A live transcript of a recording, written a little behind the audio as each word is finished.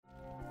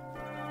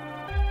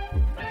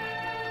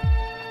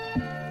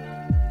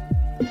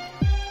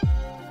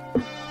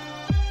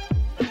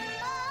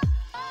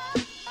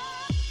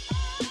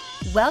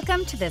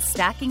Welcome to the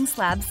Stacking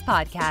Slabs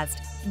podcast.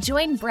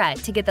 Join Brett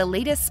to get the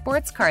latest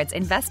sports cards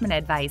investment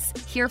advice,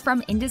 hear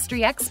from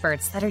industry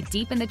experts that are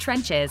deep in the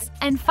trenches,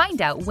 and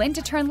find out when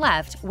to turn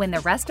left when the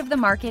rest of the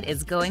market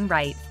is going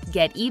right.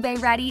 Get eBay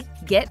ready,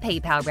 get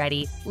PayPal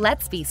ready.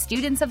 Let's be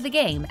students of the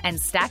game and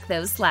stack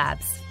those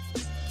slabs.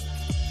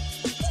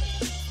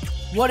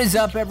 What is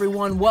up,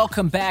 everyone?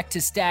 Welcome back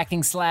to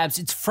Stacking Slabs.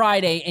 It's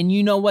Friday, and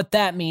you know what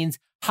that means.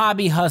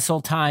 Hobby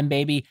hustle time,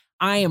 baby.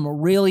 I am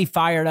really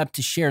fired up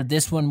to share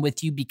this one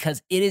with you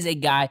because it is a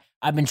guy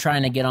I've been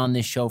trying to get on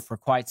this show for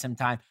quite some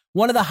time.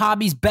 One of the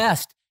hobby's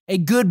best, a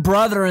good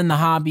brother in the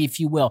hobby, if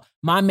you will.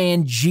 My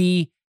man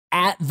G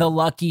at The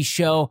Lucky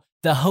Show,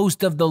 the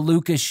host of The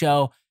Lucas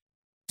Show.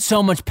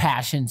 So much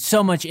passion,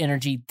 so much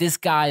energy. This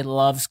guy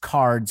loves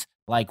cards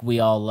like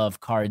we all love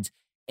cards.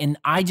 And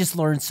I just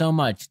learned so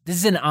much. This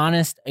is an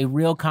honest, a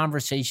real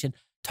conversation.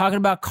 Talking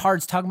about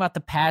cards, talking about the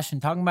passion,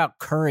 talking about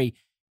Curry,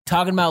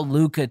 talking about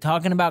Luka,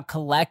 talking about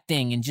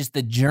collecting and just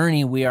the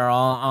journey we are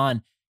all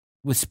on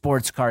with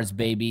sports cards,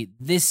 baby.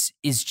 This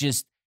is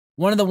just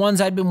one of the ones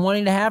I've been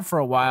wanting to have for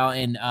a while.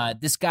 And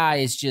this guy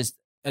is just,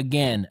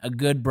 again, a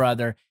good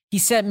brother. He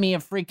sent me a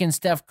freaking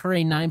Steph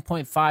Curry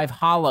 9.5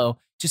 holo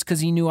just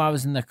because he knew I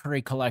was in the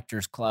Curry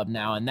Collectors Club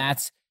now. And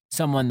that's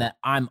someone that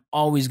I'm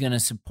always going to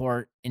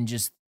support and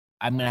just,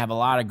 I'm going to have a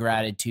lot of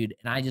gratitude.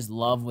 And I just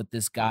love what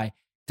this guy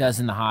does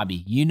in the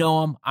hobby. You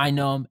know him. I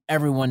know him.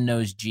 Everyone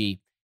knows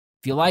G.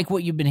 If you like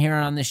what you've been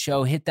hearing on this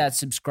show, hit that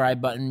subscribe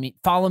button.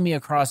 Follow me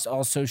across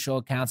all social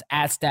accounts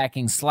at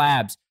Stacking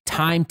Slabs.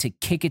 Time to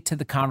kick it to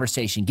the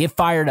conversation. Get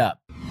fired up.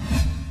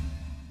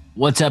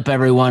 What's up,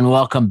 everyone?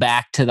 Welcome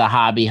back to the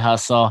Hobby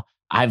Hustle.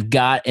 I've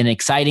got an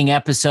exciting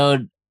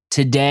episode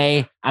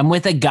today. I'm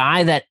with a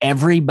guy that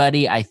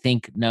everybody, I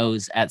think,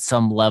 knows at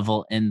some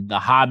level in the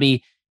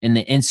hobby, in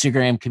the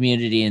Instagram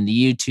community, in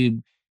the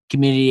YouTube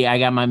community. I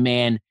got my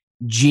man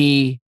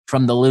G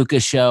from The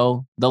Lucas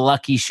Show, The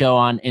Lucky Show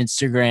on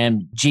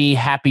Instagram. G,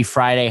 happy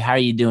Friday. How are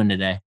you doing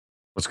today?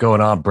 What's going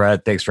on,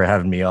 Brett? Thanks for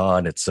having me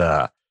on. It's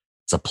a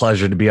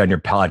pleasure to be on your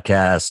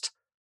podcast.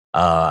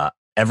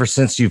 Ever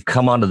since you've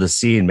come onto the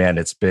scene, man,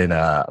 it's been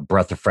a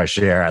breath of fresh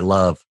air. I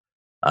love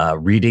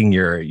reading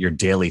your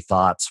daily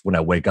thoughts when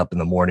I wake up in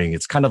the morning.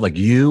 It's kind of like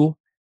you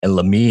and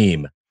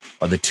Lamim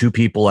are the two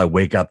people I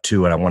wake up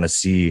to and I want to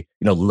see.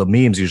 You know,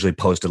 Lamim's usually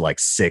posted like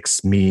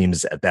 6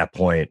 memes at that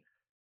point.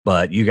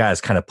 But you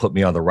guys kind of put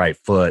me on the right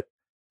foot.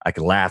 I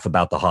can laugh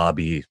about the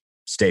hobby,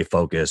 stay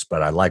focused,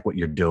 but I like what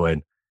you're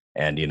doing.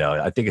 And, you know,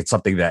 I think it's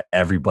something that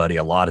everybody,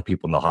 a lot of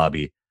people in the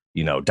hobby,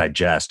 you know,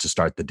 digest to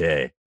start the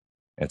day.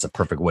 And it's a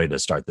perfect way to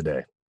start the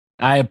day.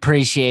 I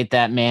appreciate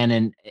that, man.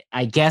 And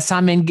I guess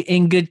I'm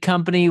in good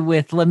company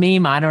with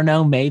Lamim. I don't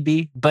know,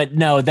 maybe. But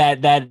no,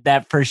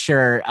 that for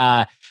sure.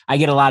 I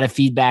get a lot of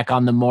feedback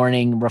on the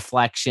morning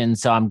reflection.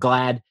 So I'm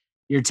glad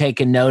you're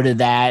taking note of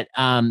that.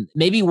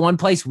 Maybe one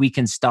place we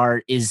can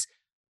start is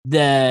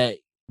the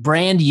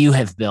brand you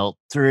have built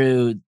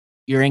through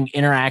your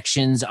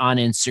interactions on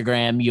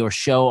Instagram, your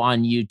show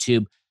on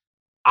YouTube.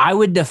 I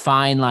would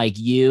define like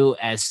you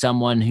as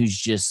someone who's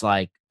just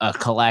like a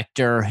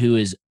collector who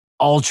is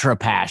ultra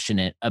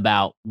passionate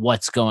about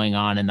what's going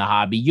on in the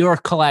hobby, your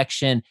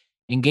collection,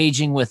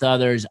 engaging with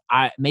others.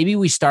 Maybe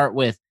we start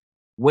with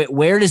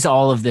where does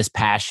all of this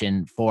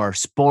passion for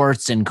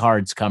sports and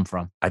cards come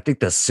from? I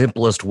think the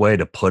simplest way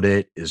to put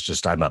it is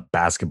just I'm a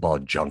basketball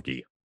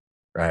junkie,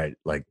 right?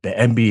 Like the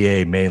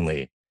NBA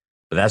mainly,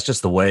 but that's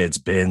just the way it's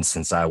been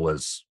since I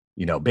was,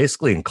 you know,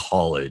 basically in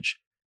college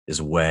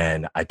is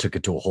when I took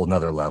it to a whole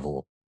nother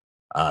level.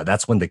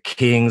 That's when the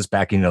Kings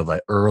back, you know,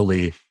 the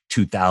early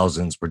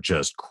 2000s were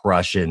just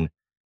crushing.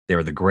 They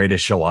were the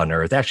greatest show on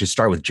earth. They actually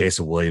started with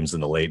Jason Williams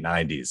in the late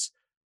 90s.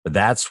 But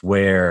that's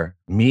where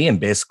me and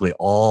basically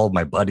all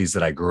my buddies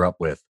that I grew up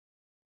with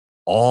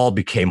all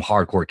became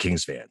hardcore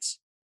Kings fans.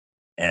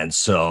 And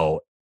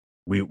so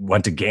we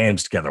went to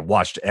games together,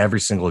 watched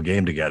every single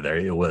game together.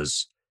 It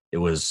was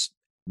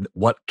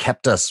what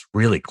kept us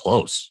really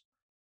close.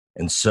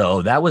 And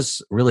so that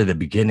was really the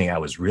beginning. I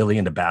was really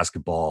into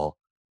basketball,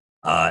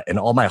 and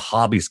all my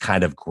hobbies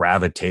kind of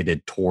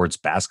gravitated towards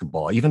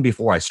basketball. Even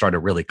before I started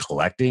really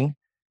collecting,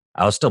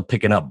 I was still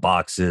picking up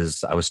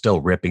boxes. I was still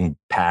ripping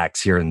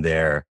packs here and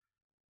there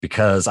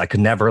because I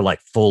could never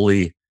like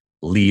fully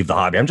leave the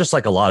hobby. I'm just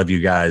like a lot of you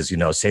guys, you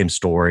know, same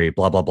story,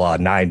 blah, blah, blah.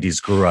 90s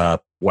grew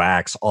up,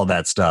 wax, all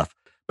that stuff.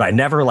 But I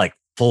never like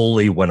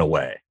fully went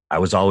away. I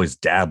was always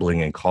dabbling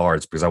in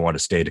cards because I wanted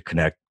to stay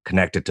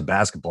connected to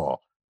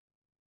basketball.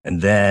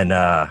 And then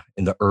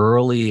in the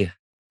early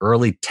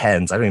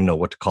 10s, I don't even know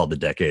what to call the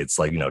decades,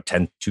 like, you know,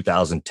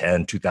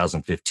 2010,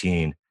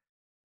 2015,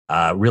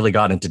 really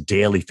got into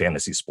daily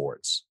fantasy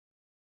sports.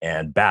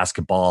 And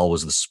basketball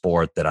was the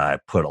sport that I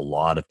put a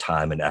lot of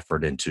time and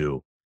effort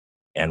into.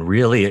 And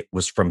really, it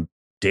was from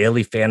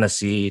daily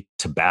fantasy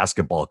to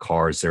basketball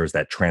cards. There was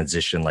that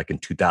transition like in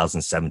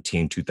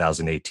 2017,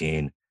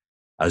 2018.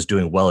 I was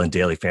doing well in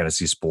daily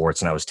fantasy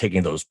sports, and I was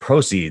taking those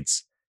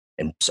proceeds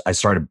and I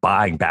started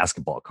buying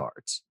basketball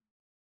cards.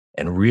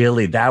 And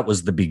really, that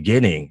was the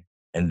beginning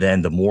And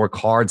then the more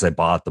cards I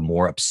bought, the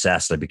more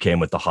obsessed I became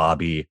with the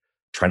hobby,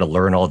 trying to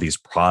learn all these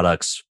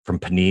products from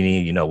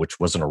Panini, which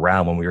wasn't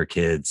around when we were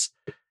kids.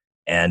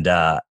 And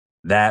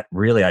that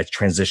really, I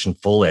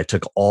transitioned fully. I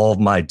took all of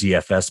my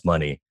DFS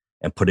money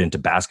and put it into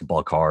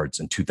basketball cards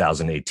in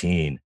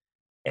 2018.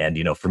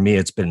 And, for me,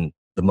 it's been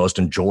the most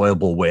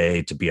enjoyable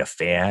way to be a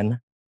fan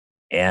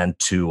and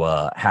to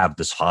have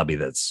this hobby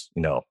that's,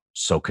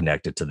 so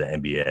connected to the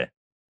NBA.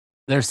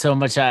 There's so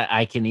much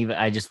I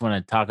just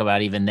want to talk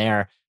about even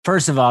there.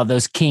 First of all,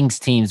 those Kings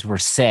teams were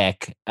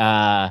sick.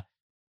 But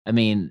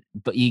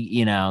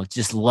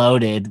just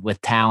loaded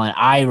with talent.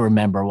 I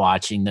remember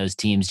watching those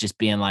teams just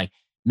being like,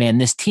 man,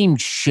 this team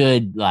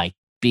should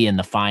be in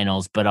the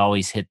finals, but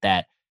always hit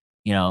that,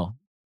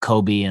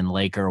 Kobe and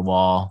Laker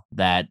wall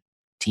that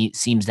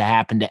seems to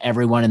happen to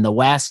everyone in the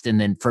West. And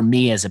then for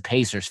me as a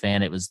Pacers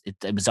fan, it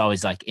was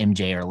always like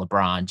MJ or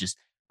LeBron just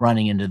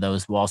running into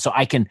those walls. So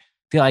I can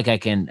feel like I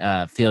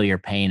can feel your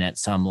pain at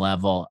some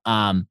level.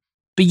 But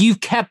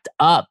you've kept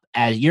up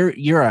as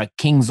you're a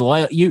Kings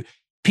loyal.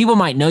 People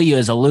might know you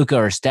as a Luka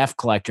or Steph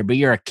collector, but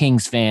you're a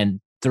Kings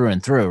fan through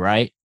and through,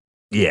 right?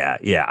 Yeah.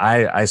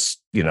 I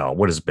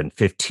what has been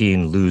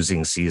 15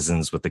 losing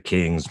seasons with the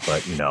Kings,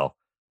 but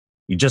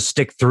you just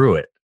stick through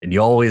it, and you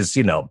always,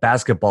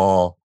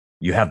 basketball.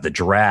 You have the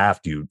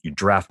draft, you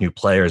draft new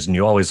players, and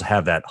you always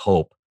have that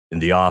hope in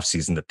the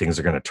offseason that things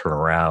are going to turn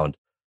around.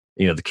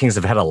 The Kings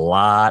have had a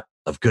lot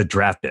of good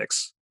draft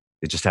picks.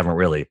 They just haven't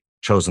really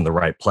chosen the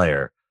right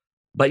player.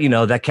 But,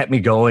 that kept me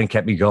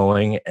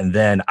going. And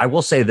then I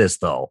will say this,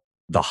 though.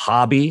 The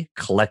hobby,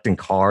 collecting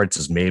cards,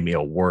 has made me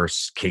a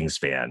worse Kings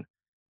fan.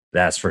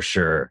 That's for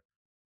sure.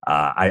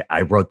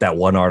 I wrote that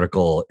one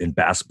article in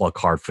Basketball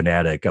Card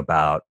Fanatic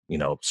about,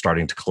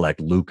 starting to collect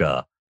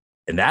Luka.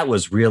 And that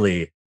was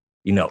really,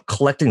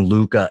 collecting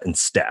Luka and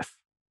Steph,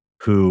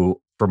 who,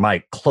 for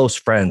my close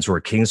friends who are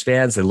Kings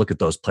fans, they look at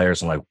those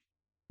players and like,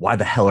 why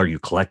the hell are you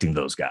collecting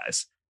those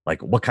guys?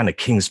 Like, what kind of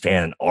Kings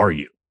fan are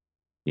you?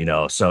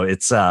 So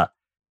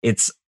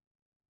it's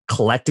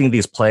collecting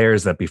these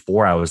players that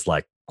before I was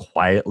like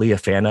quietly a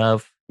fan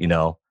of,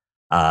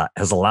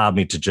 has allowed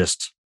me to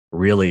just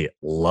really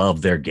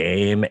love their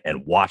game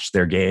and watch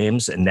their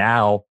games. And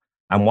now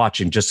I'm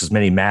watching just as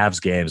many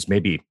Mavs games,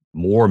 maybe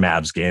more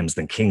Mavs games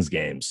than Kings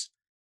games.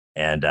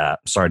 And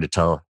sorry to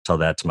tell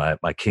that to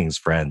my Kings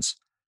friends,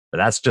 but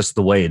that's just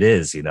the way it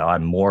is.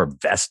 I'm more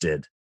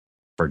vested,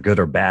 for good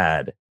or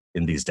bad,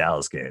 in these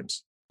Dallas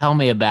games. Tell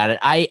me about it.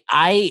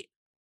 I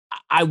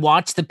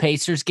watched the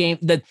Pacers game.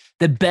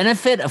 The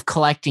benefit of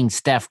collecting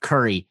Steph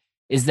Curry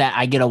is that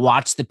I get to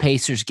watch the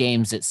Pacers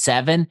games at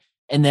 7,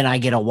 and then I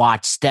get to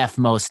watch Steph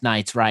most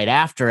nights right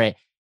after it.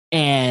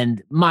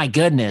 And my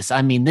goodness,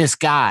 this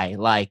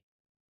guy,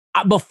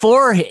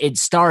 before it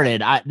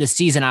started, this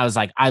season, I was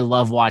like, I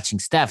love watching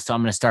Steph, so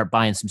I'm going to start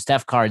buying some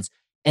Steph cards.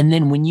 And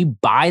then when you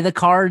buy the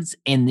cards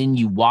and then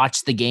you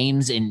watch the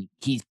games and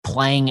he's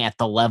playing at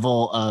the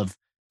level of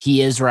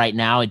he is right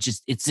now,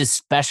 it's this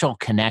special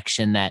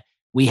connection that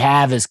we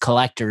have as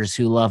collectors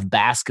who love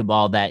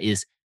basketball that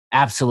is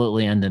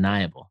absolutely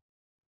undeniable.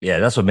 Yeah,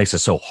 that's what makes it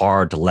so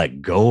hard to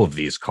let go of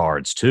these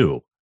cards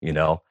too.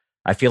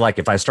 I feel like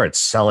if I start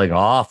selling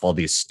off all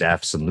these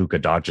Stephs and Luka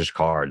Doncic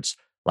cards,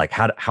 like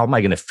how am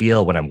I going to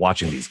feel when I'm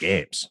watching these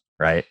games,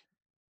 right?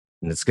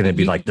 And it's going to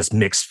be like this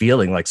mixed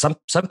feeling. Like some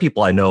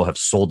people I know have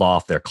sold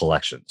off their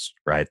collections,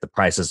 right? The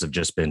prices have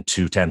just been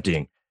too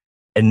tempting.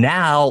 And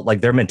now,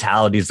 like, their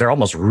mentalities, they're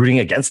almost rooting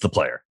against the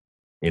player,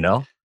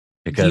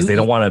 because they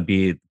don't want to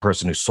be the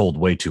person who sold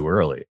way too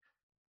early.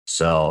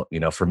 So,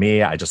 for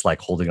me, I just like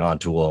holding on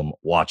to them,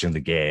 watching the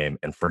game.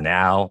 And for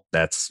now,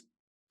 that's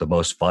the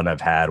most fun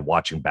I've had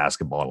watching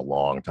basketball in a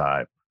long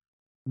time.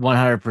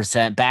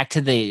 100%. Back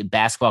to the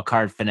Basketball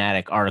Card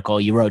Fanatic article.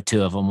 You wrote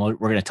 2 of them. We're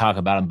going to talk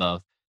about them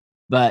both.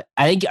 But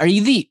I think, are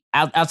you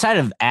outside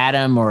of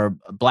Adam or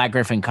Black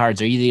Griffin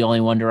Cards, are you the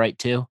only one to write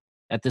 2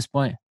 at this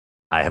point?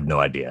 I have no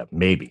idea.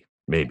 Maybe.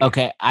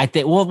 Okay. I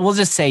think we'll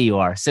just say you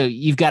are. So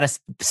you've got a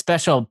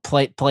special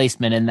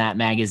placement in that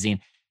magazine.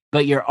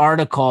 But your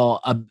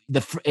article,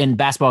 in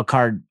Basketball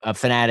Card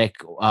Fanatic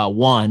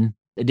 1,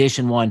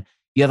 edition 1,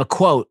 you have a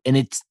quote, and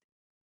it's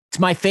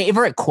my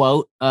favorite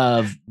quote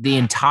of the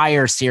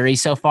entire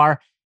series so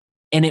far.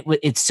 And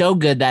it's so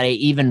good that I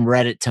even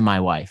read it to my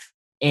wife.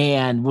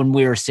 And when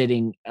we were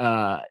sitting,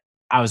 I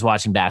was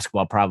watching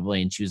basketball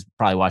probably, and she was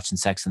probably watching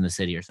Sex and the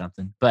City or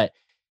something. But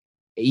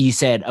you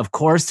said, of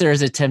course,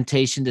 there's a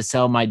temptation to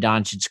sell my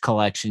Doncic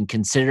collection,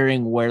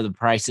 considering where the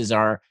prices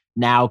are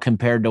now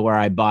compared to where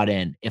I bought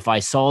in. If I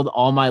sold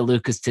all my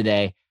Lucas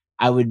today,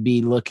 I would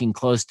be looking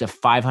close to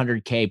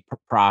 $500K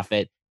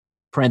profit,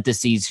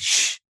 parentheses,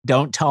 shh,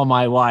 don't tell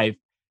my wife.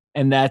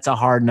 And that's a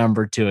hard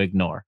number to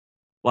ignore.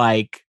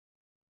 Like,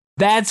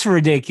 that's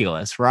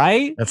ridiculous,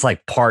 right? That's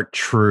like part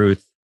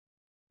truth,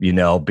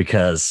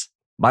 because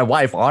my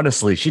wife,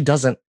 honestly, she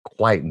doesn't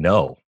quite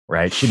know,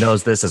 right? She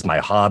knows this is my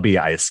hobby.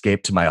 I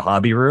escape to my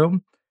hobby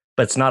room,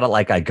 but it's not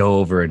like I go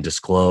over and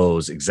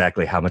disclose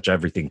exactly how much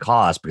everything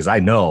costs, because I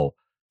know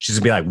she's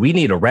gonna be like, we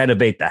need to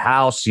renovate the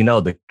house.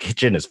 The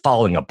kitchen is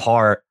falling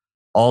apart.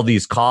 all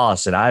these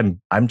costs, and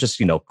I'm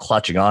just,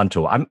 clutching on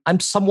to it. I'm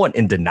somewhat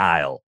in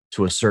denial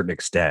to a certain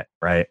extent,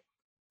 right?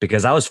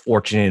 Because I was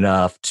fortunate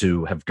enough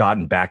to have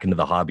gotten back into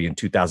the hobby in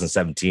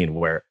 2017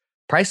 where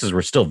prices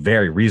were still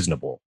very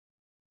reasonable.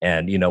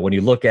 And, when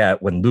you look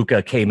at when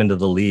Luka came into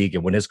the league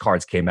and when his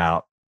cards came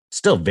out,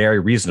 still very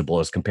reasonable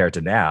as compared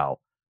to now.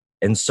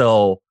 And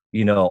so,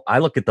 I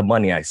look at the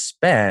money I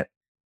spent,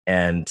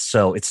 and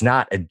so it's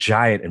not a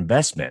giant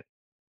investment.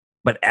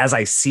 But as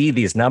I see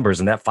these numbers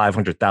and that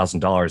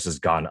 $500,000 has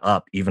gone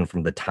up, even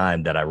from the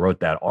time that I wrote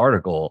that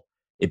article,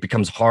 it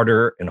becomes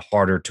harder and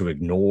harder to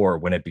ignore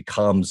when it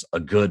becomes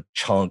a good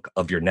chunk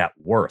of your net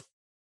worth,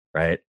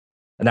 right?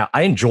 Now,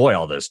 I enjoy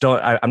all this.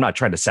 I'm not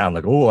trying to sound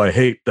like, oh, I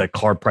hate that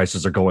card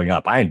prices are going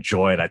up. I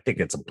enjoy it. I think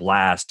it's a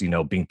blast,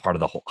 being part of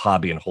the whole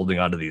hobby and holding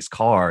onto these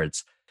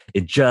cards.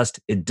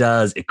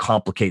 It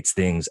complicates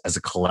things as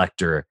a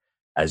collector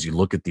as you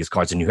look at these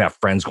cards and you have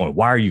friends going,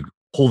 why are you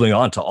holding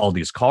on to all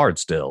these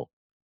cards still?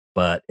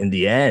 But in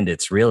the end,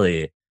 it's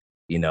really,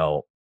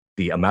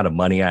 the amount of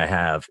money I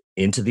have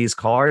into these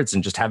cards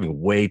and just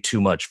having way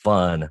too much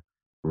fun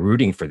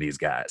rooting for these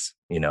guys.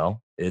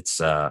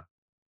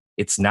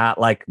 It's not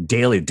like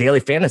daily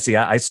fantasy.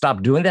 I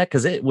stopped doing that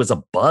because it was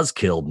a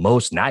buzzkill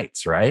most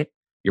nights, right?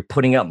 You're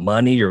putting up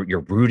money,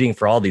 you're rooting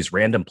for all these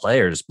random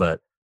players, but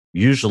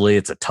usually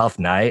it's a tough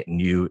night and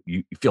you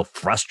feel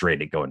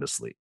frustrated going to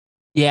sleep.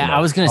 Yeah, I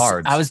was gonna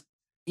say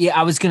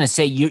I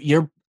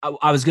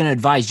was gonna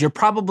advise you're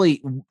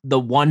probably the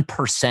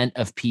 1%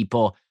 of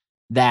people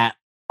that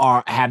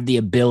have the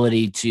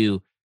ability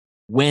to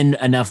win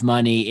enough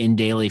money in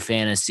daily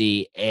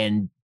fantasy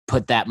and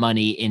put that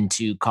money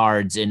into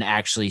cards and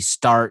actually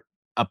start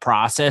a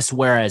process.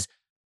 Whereas,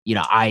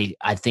 I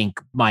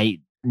think my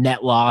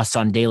net loss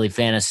on daily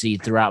fantasy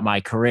throughout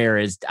my career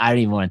is, I don't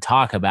even want to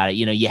talk about it.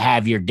 You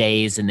have your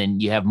days and then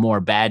you have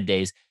more bad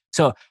days.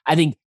 So I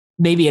think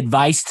maybe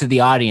advice to the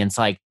audience,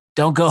 like,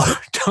 don't go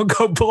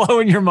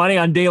blowing your money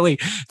on daily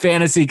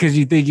fantasy because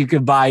you think you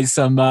could buy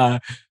some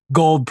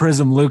gold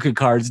Prism Luka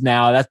cards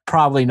now. That's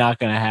probably not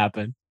going to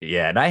happen.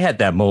 Yeah, and I had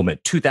that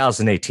moment,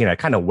 2018. I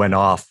kind of went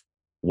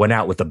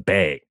out with a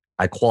bang.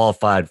 I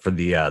qualified for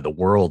the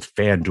World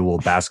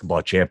FanDuel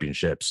Basketball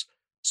Championships.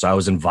 So I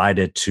was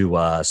invited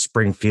to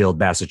Springfield,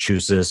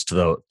 Massachusetts,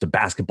 to the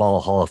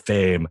Basketball Hall of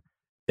Fame.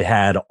 They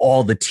had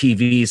all the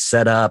TVs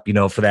set up,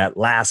 for that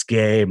last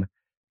game.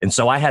 And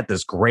so I had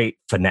this great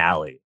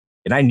finale.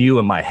 And I knew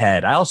in my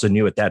head, I also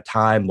knew at that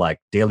time, like,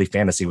 daily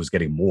fantasy was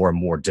getting more and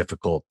more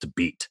difficult to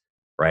beat,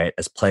 right?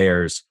 As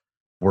players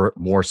were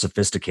more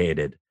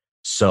sophisticated.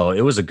 So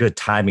it was a good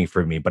timing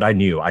for me, but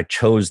I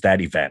chose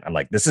that event. I'm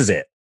like, this is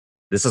it.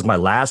 This is my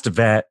last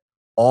event.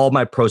 All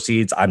my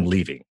proceeds, I'm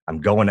leaving. I'm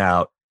going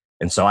out.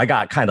 And so I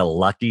got kind of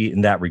lucky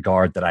in that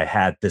regard that I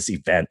had this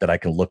event that I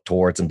can look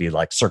towards and be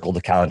like, circle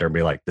the calendar and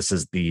be like, this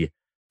is the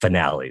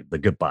finale, the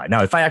goodbye.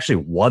 Now, if I actually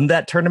won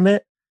that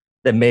tournament,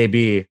 then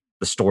maybe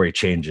the story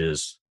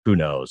changes. Who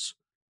knows?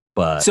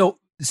 But so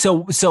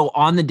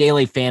on the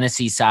daily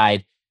fantasy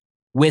side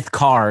with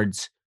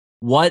cards,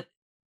 what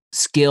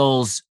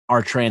skills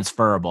are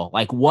transferable?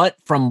 Like, what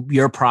from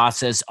your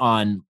process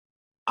on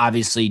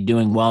obviously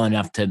doing well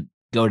enough to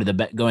going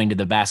to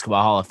the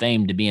Basketball Hall of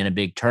Fame to be in a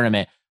big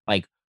tournament,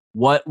 like,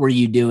 what were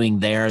you doing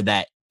there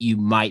that you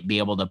might be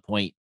able to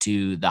point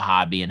to the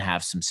hobby and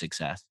have some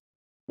success?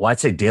 Well, I'd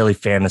say daily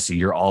fantasy,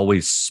 you're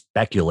always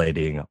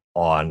speculating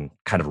on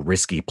kind of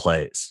risky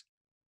plays.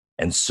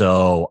 And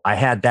so I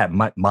had that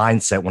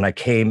mindset when I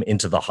came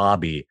into the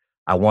hobby.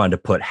 I wanted to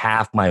put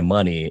half my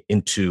money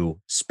into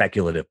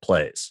speculative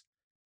plays.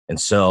 And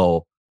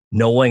so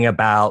knowing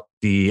about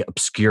the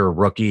obscure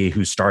rookie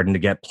who's starting to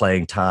get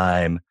playing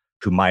time,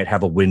 who might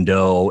have a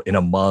window in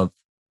a month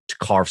to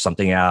carve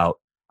something out,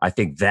 I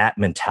think that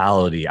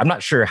mentality, I'm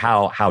not sure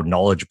how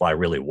knowledgeable I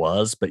really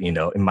was, but,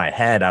 in my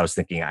head, I was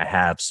thinking I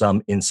have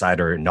some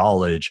insider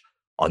knowledge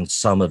on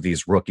some of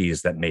these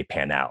rookies that may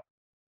pan out.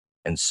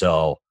 And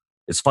so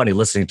it's funny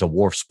listening to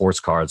Wharf Sports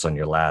Cards on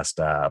your last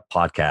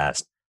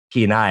podcast.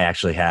 He and I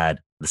actually had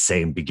the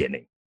same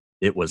beginning.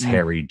 It was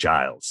Harry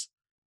Giles.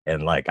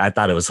 And I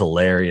thought it was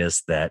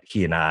hilarious that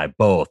he and I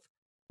both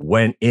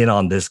went in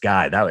on this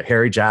guy.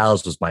 Harry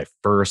Giles was my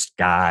first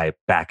guy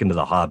back into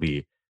the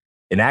hobby.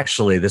 And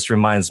actually, this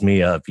reminds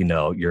me of,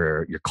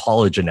 your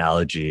college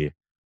analogy,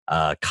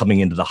 coming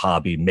into the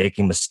hobby,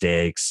 making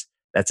mistakes.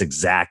 That's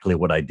exactly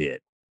what I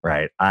did,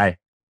 right?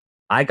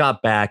 I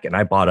got back and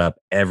I bought up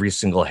every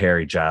single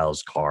Harry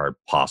Giles card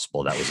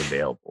possible that was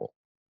available.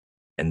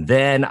 And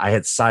then I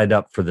had signed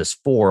up for this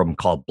forum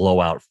called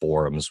Blowout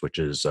Forums, which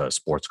is a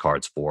sports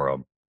cards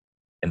forum.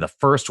 And the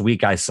first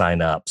week I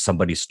sign up,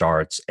 somebody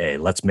starts a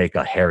let's make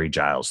a Harry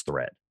Giles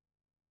thread.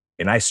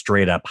 And I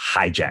straight up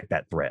hijacked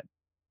that thread,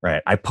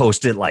 right? I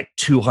posted like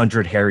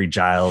 200 Harry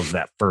Giles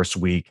that first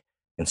week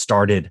and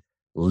started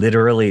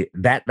literally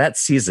that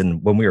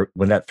season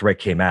when that thread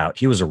came out.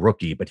 He was a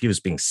rookie, but he was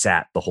being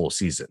sat the whole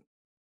season.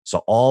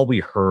 So all we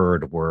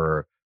heard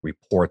were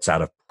reports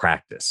out of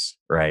practice,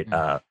 right?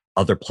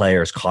 Other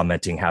players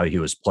commenting how he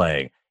was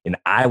playing. And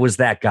I was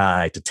that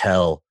guy to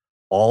tell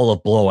all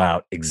of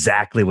Blowout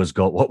exactly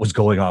what was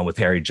going on with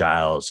Harry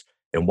Giles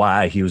and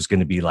why he was going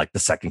to be like the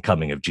second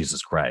coming of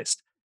Jesus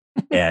Christ.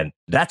 And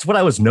that's what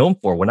I was known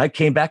for. When I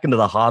came back into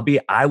the hobby,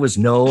 I was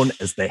known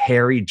as the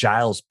Harry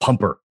Giles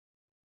pumper.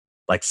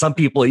 Like some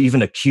people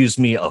even accused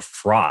me of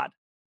fraud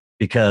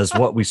because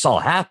what we saw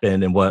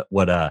happen and what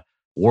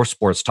War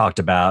Sports talked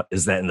about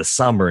is that in the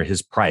summer,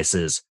 his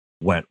prices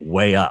went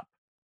way up.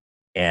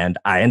 And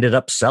I ended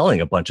up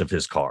selling a bunch of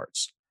his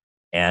cards.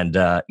 And,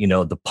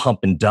 the pump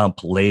and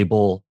dump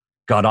label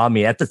got on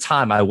me at the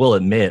time. I will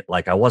admit,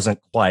 like I wasn't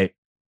quite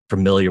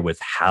familiar with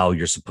how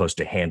you're supposed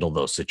to handle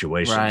those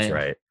situations,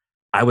 right?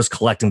 I was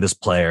collecting this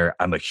player.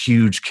 I'm a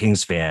huge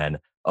Kings fan.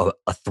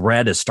 A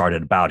thread has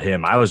started about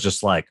him. I was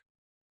just like,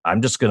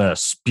 I'm just going to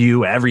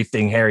spew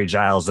everything Harry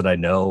Giles that I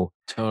know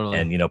Totally.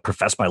 And,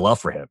 profess my love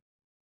for him.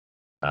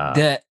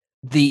 That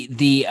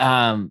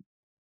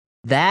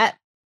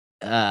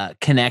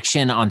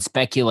connection on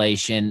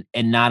speculation,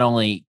 and not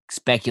only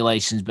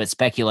speculations, but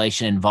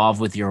speculation involved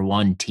with your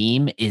one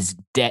team is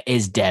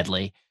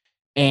deadly.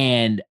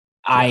 And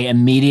I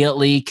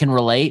immediately can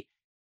relate.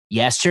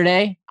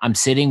 Yesterday, I'm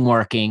sitting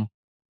working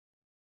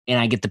and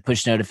I get the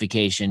push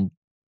notification.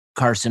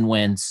 Carson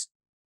Wentz,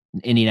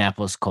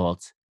 Indianapolis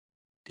Colts.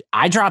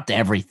 I dropped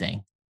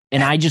everything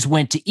and I just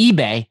went to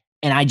eBay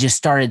and I just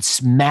started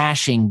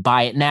smashing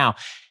buy it now.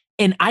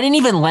 And I didn't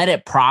even let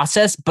it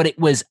process, but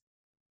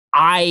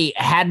I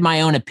had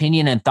my own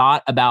opinion and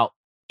thought about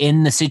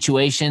in the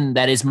situation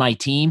that is my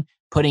team,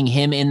 putting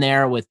him in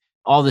there with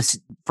all this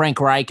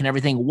Frank Reich and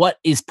everything, what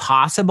is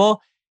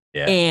possible.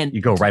 Yeah. And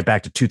you go right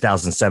back to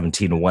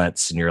 2017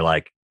 Wentz and you're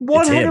like,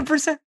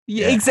 100%.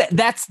 Yeah, exactly.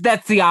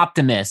 That's the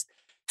optimist.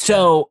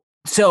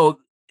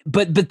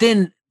 But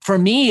then for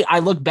me, I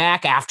look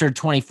back after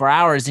 24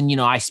 hours and,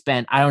 I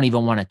don't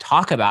even want to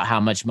talk about how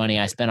much money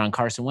I spent on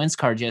Carson Wentz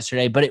cards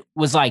yesterday, but it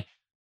was like,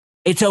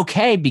 it's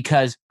okay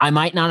because I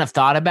might not have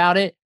thought about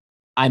it.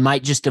 I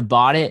might just have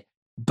bought it,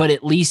 but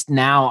at least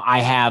now I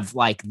have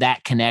like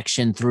that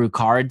connection through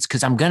cards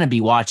because I'm going to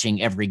be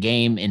watching every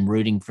game and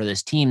rooting for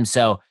this team.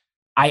 So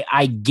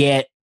I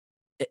get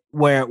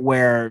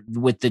where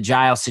with the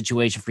Giles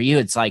situation for you,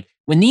 it's like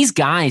when these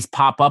guys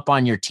pop up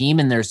on your team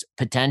and there's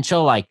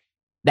potential, like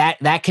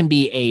that can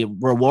be a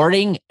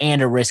rewarding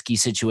and a risky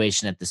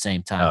situation at the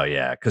same time. Oh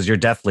yeah. Cause you're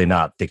definitely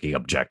not thinking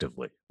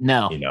objectively.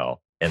 No,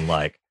 and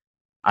like,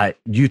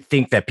 you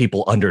think that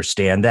people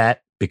understand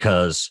that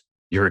because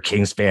you're a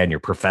Kings fan, you're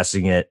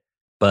professing it,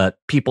 but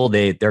people,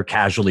 they're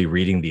casually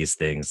reading these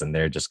things and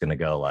they're just going to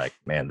go like,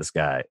 man, this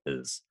guy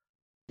is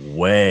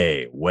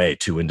way, way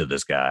too into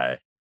this guy.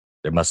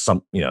 There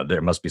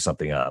must be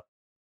something up.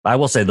 I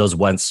will say those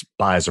Wentz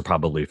buys are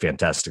probably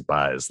fantastic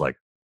buys. Like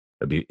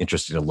it'd be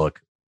interesting to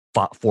look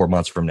 4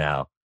 months from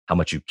now, how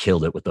much you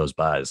killed it with those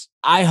buys.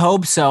 I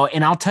hope so.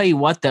 And I'll tell you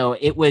what, though,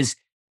 it was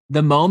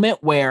the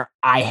moment where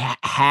I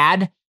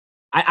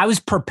was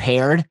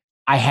prepared.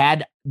 I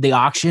had the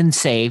auction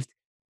saved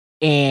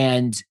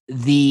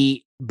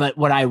but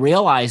what I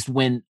realized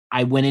when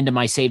I went into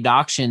my saved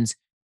auctions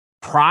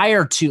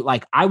prior to,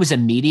 like, I was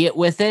immediate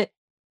with it,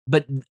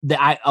 but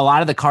a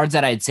lot of the cards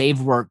that I had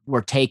saved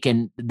were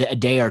taken a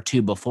day or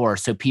two before.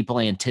 So people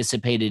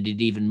anticipated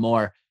it even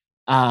more.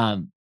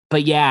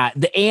 But yeah,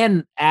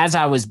 and as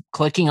I was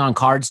clicking on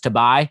cards to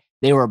buy,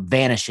 they were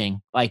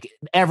vanishing. Like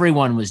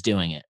everyone was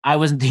doing it. I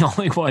wasn't the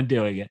only one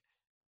doing it.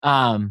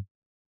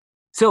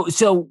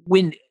 So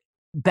when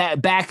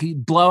back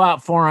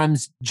blowout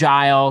forums,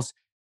 Giles,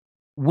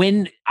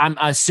 when I'm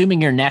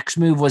assuming your next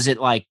move, was it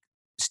like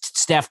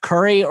Steph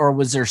Curry or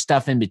was there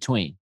stuff in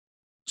between?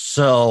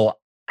 So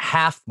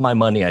half my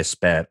money I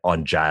spent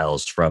on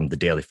Giles from the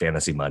daily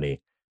fantasy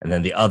money. And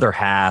then the other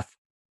half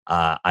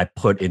I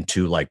put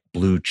into like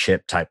blue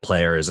chip type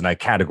players. And I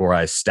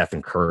categorized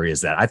Stephen Curry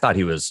as that. I thought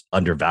he was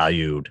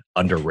undervalued,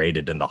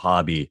 underrated in the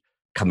hobby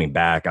coming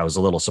back. I was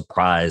a little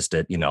surprised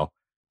that,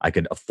 I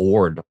could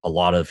afford a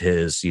lot of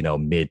his,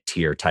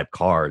 mid-tier type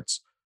cards.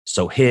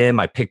 So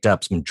I picked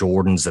up some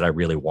Jordans that I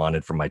really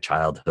wanted from my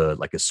childhood,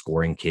 like his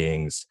Scoring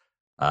Kings,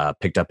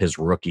 picked up his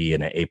rookie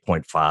in an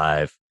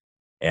 8.5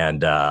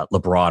 and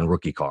LeBron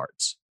rookie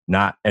cards.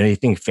 Not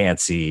anything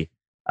fancy,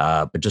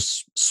 but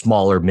just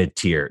smaller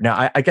mid-tier.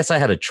 Now, I guess I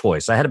had a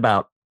choice. I had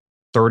about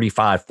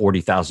 $35,000,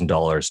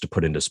 $40,000 to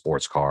put into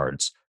sports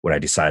cards when I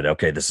decided,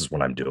 okay, this is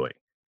what I'm doing.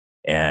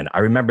 And I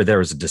remember there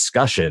was a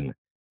discussion,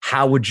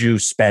 how would you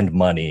spend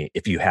money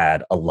if you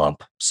had a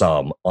lump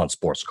sum on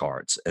sports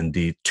cards? And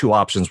the two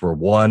options were,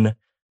 one,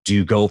 do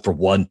you go for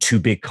 2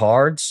 big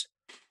cards,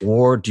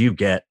 or do you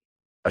get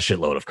a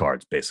shitload of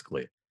cards,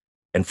 basically?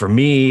 And for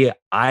me,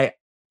 I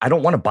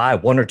don't want to buy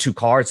 1 or 2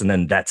 cards and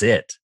then that's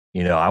it.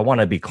 I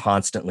want to be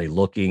constantly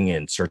looking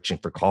and searching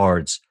for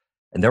cards.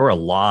 And there were a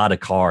lot of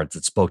cards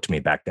that spoke to me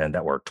back then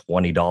that were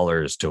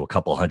 $20 to a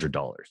couple $100.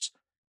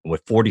 And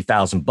with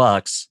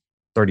 $40,000,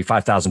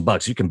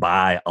 $35,000, you can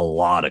buy a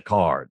lot of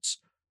cards.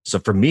 So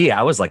for me,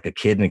 I was like a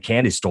kid in a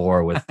candy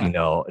store with,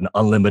 an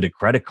unlimited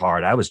credit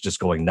card. I was just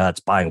going nuts,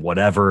 buying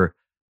whatever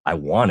I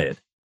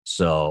wanted.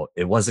 So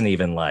it wasn't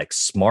even like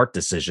smart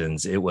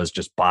decisions. It was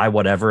just buy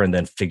whatever and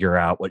then figure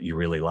out what you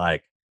really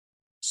like.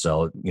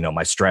 So,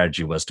 my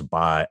strategy was to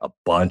buy a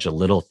bunch of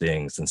little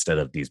things instead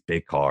of these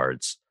big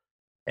cards.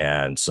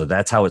 And so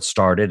that's how it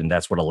started. And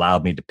that's what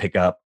allowed me to pick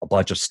up a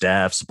bunch of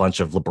Stephs, a bunch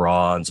of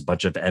LeBrons, a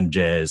bunch of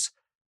MJs,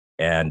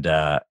 and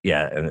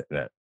and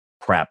a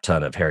crap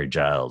ton of Harry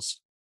Giles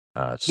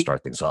to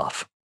start things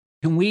off.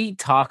 Can we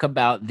talk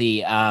about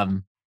the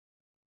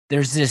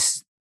there's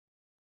this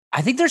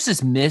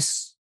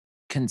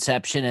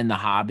misconception in the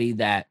hobby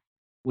that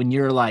when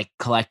you're like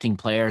collecting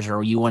players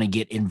or you want to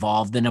get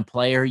involved in a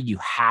player, you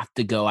have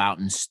to go out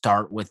and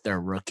start with their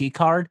rookie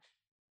card.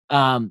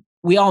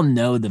 We all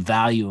know the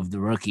value of the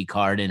rookie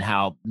card and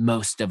how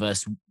most of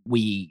us,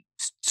 we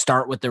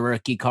start with the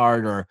rookie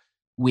card or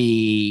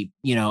we,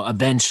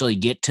 eventually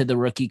get to the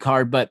rookie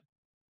card, but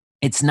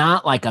it's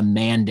not like a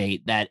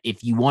mandate that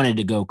if you wanted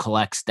to go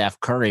collect Steph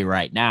Curry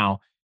right now,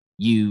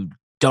 you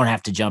don't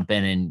have to jump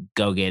in and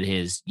go get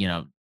his,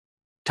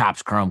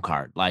 Topps Chrome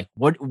card. Like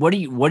what are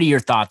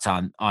your thoughts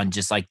on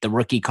just like the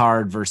rookie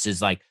card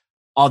versus like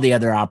all the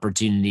other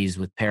opportunities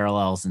with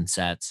parallels and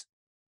sets?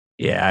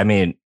 Yeah, I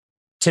mean,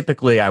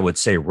 typically I would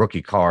say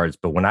rookie cards,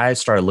 but when I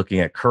started looking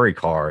at Curry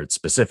cards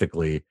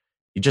specifically,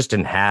 he just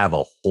didn't have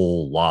a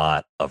whole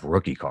lot of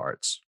rookie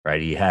cards,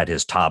 right? He had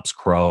his Topps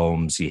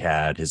Chromes, he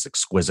had his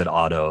exquisite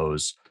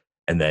autos,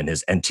 and then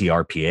his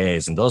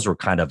NTRPAs, and those were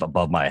kind of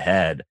above my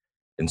head.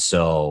 And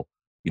so,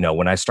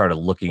 when I started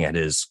looking at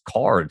his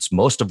cards,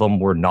 most of them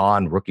were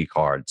non-rookie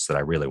cards that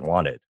I really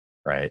wanted,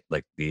 right?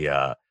 Like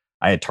I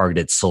had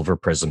targeted Silver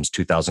Prisms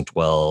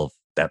 2012,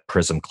 that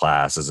Prism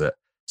class is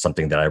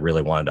something that I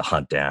really wanted to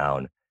hunt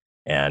down.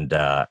 And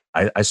I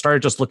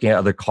started just looking at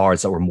other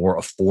cards that were more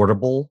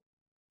affordable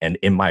and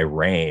in my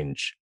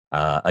range.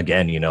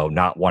 Again,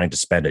 not wanting to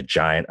spend a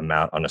giant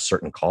amount on a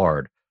certain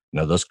card.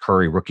 Those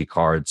Curry rookie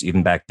cards,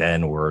 even back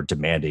then, were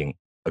demanding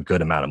a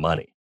good amount of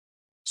money.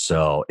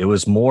 So it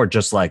was more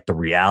just like the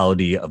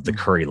reality of the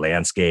Curry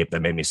landscape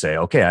that made me say,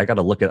 okay, I got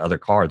to look at other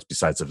cards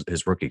besides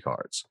his rookie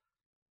cards.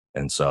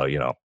 And so,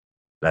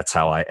 that's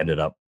how I ended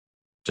up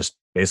just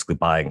basically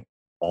buying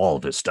all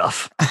of his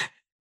stuff.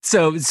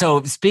 So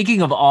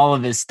speaking of all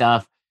of his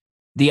stuff,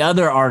 the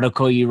other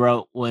article you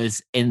wrote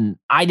was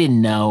I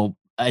didn't know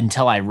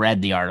until I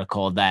read the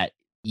article that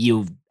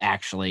you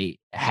actually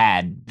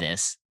had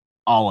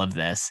all of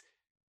this.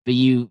 But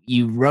you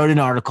wrote an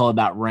article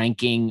about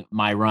ranking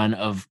my run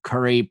of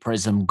Curry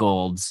Prism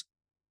Golds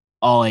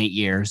all 8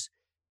 years,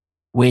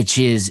 which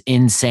is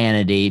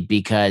insanity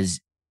because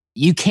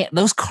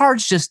those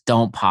cards just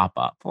don't pop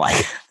up.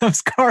 Like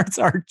those cards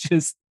are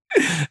just,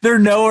 they're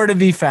nowhere to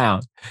be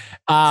found.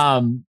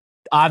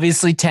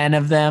 Obviously 10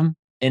 of them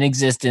in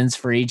existence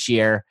for each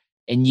year,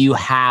 and you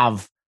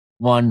have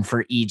one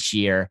for each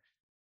year.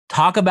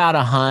 Talk about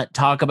a hunt,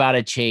 talk about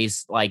a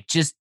chase, like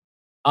just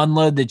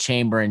unload the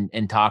chamber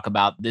and talk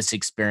about this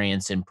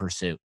experience in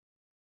pursuit.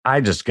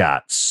 I just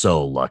got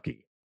so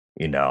lucky.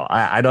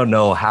 I don't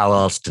know how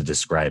else to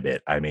describe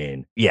it. I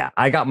mean, yeah,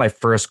 I got my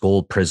first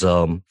gold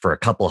prism for a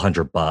couple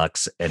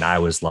 $100 and I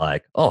was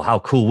like, oh, how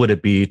cool would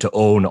it be to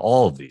own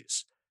all of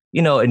these?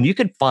 And you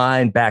could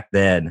find back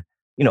then,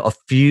 a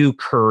few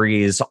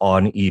Currys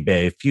on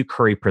eBay, a few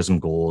Curry Prism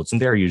Golds,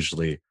 and they're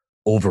usually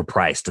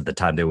overpriced at the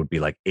time. They would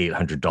be like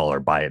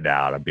 $800 buy it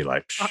now. I'd be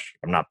like,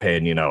 I'm not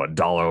paying, $1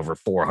 over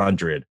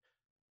 400,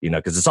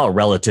 because it's all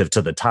relative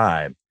to the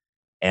time.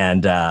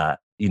 And,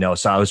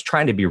 so I was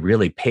trying to be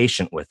really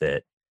patient with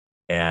it.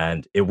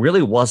 And it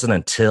really wasn't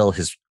until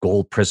his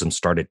gold prism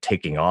started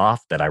taking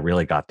off that I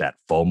really got that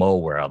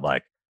FOMO where I'm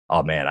like,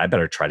 oh man, I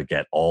better try to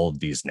get all of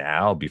these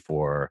now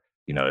before,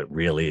 it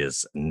really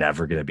is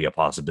never going to be a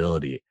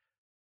possibility.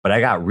 But I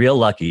got real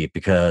lucky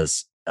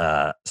because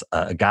a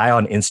guy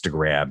on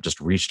Instagram just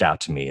reached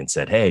out to me and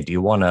said, hey, do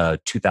you want a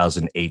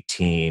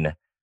 2018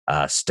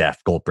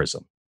 Steph Gold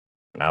Prism?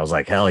 And I was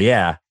like, hell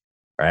yeah.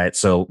 All right.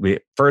 So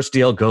first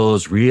deal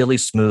goes really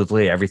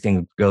smoothly.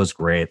 Everything goes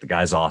great. The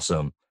guy's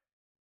awesome.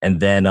 And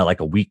then like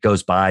a week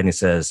goes by and he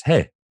says,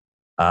 hey,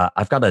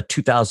 I've got a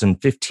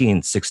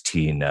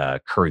 2015-16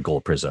 Curry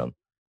Gold Prism.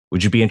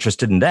 Would you be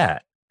interested in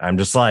that? I'm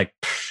just like,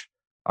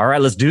 all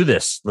right, let's do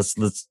this.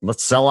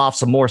 Let's sell off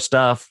some more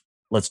stuff.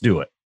 Let's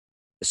do it.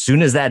 As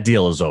soon as that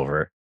deal is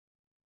over,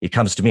 he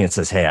comes to me and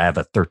says, hey, I have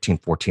a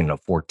 13-14 and a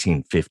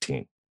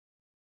 14-15.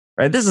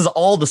 Right? This is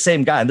all the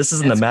same guy. And this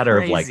isn't a matter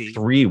of like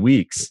 3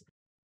 weeks.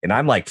 And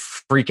I'm like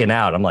freaking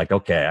out. I'm like,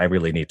 okay, I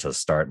really need to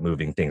start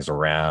moving things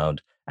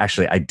around.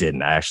 Actually, I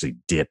didn't. I actually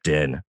dipped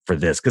in for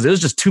this because it was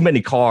just too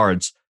many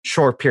cards,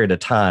 short period of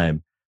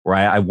time, where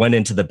I went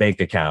into the bank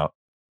account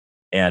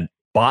and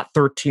bought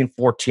 13,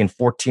 14,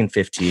 14,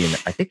 15.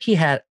 I think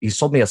he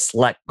sold me a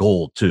select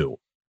gold too.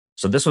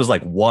 So this was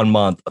like 1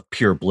 month of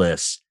pure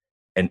bliss.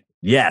 And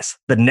yes,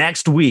 the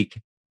next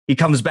week he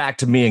comes back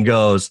to me and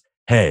goes,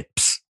 hey,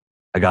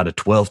 I got a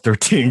 12,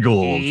 13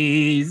 gold.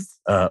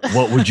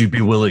 What would you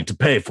be willing to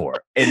pay for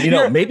it?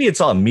 And, maybe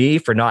it's on me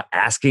for not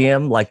asking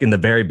him like in the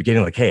very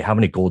beginning, like, hey, how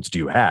many golds do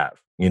you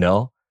have?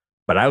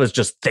 But But I was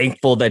just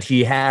thankful that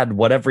he had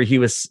whatever he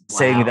was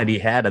saying that he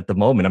had at the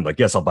moment. I'm like,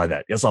 yes, I'll buy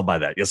that. Yes, I'll buy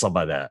that. Yes, I'll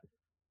buy that.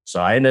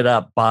 So I ended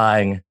up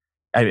buying.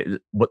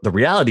 What the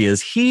reality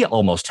is, he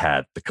almost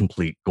had the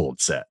complete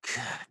gold set,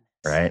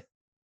 right?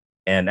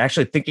 And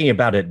actually thinking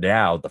about it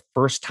now, the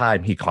first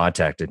time he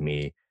contacted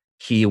me,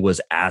 he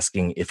was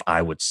asking if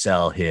I would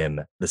sell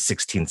him the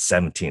 16th,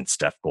 17th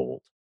Steph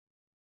Gold.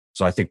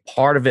 So I think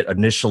part of it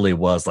initially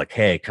was like,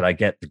 hey, could I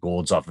get the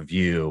golds off of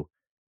you?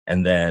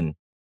 And then,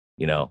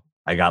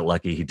 I got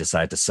lucky. He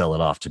decided to sell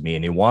it off to me,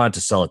 and he wanted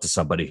to sell it to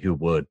somebody who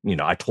would,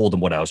 I told him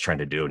what I was trying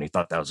to do, and he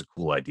thought that was a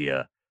cool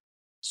idea.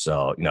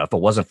 So, if it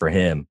wasn't for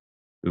him,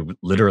 who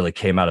literally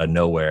came out of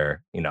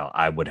nowhere,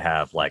 I would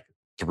have like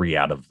 3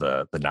 out of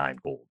the 9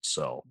 golds.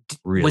 So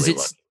really lucky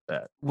with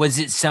that. Was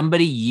it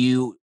somebody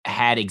you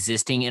had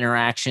existing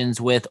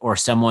interactions with, or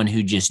someone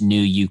who just knew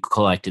you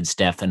collected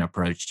Steph and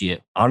approached you?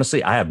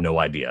 Honestly, I have no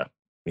idea.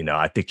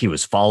 I think he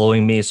was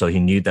following me, so he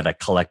knew that I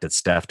collected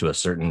Steph to a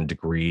certain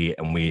degree,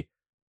 and we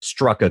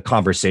struck a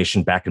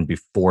conversation back and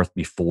forth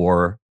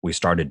before we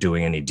started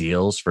doing any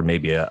deals for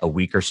maybe a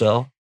week or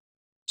so.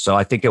 So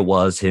I think it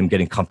was him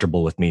getting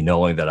comfortable with me,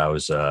 knowing that I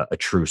was a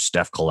true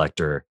Steph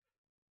collector.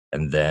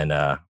 And then,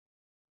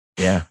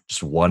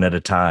 just one at a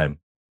time,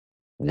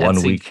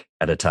 1 week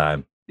at a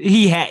time.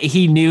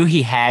 He knew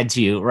he had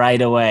you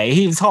right away.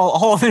 He was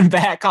holding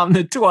back on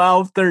the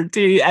 12,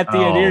 13 at the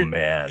end. Oh,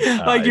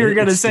 man. Like you were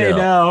going to say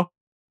no.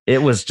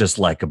 It was just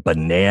like a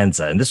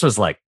bonanza. And this was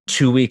like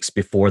 2 weeks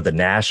before the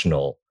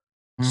National.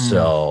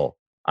 So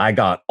I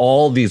got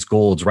all these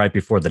golds right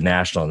before the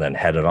National and then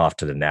headed off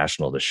to the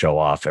National to show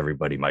off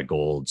everybody my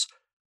golds.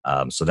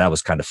 So that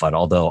was kind of fun.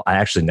 Although I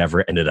actually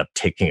never ended up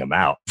taking them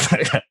out.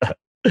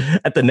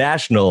 At the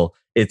National,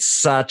 it's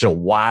such a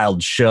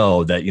wild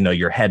show that,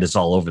 your head is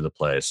all over the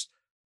place.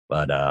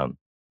 But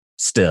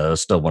still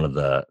one of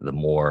the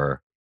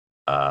more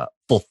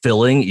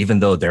fulfilling,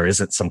 even though there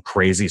isn't some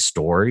crazy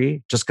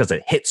story, just because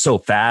it hit so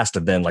fast.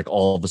 And then like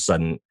all of a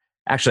sudden,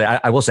 actually,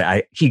 I will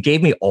say, he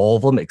gave me all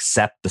of them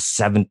except the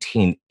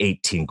 17,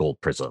 18 gold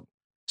prism.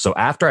 So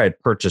after I had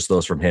purchased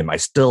those from him, I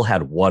still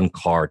had one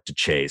card to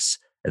chase.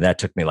 And that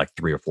took me like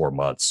 3 or 4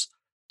 months.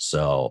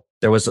 So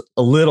there was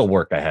a little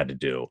work I had to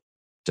do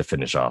to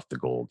finish off the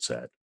gold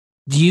set.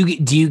 Do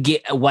you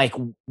get like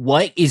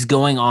what is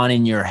going on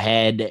in your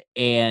head?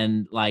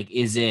 And like,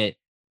 is it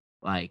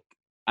like,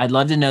 I'd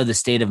love to know the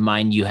state of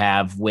mind you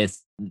have with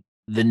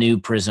the new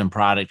Prism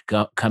product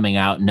coming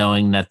out,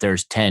 knowing that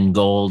there's 10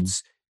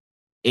 golds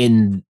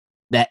in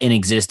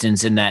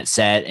existence in that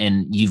set,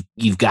 and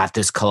you've got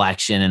this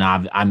collection, and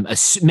I'm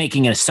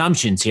making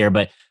assumptions here,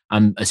 but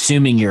I'm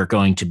assuming you're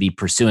going to be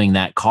pursuing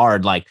that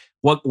card. Like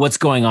what's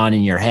going on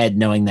in your head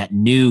knowing that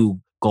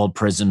new gold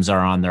prisms are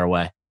on their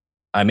way?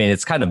 I mean,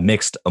 it's kind of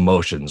mixed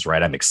emotions,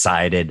 right? I'm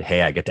excited.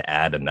 Hey, I get to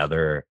add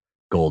another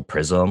gold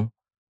prism,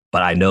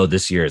 but I know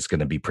this year it's going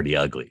to be pretty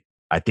ugly.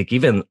 I think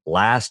even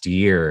last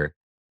year,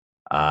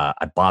 I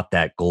bought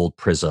that gold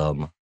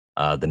prism,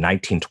 the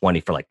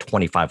 1920 for like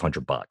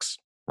 $2,500,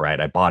 right?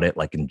 I bought it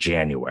like in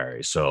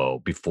January.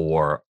 So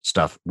before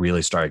stuff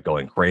really started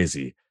going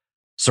crazy.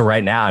 So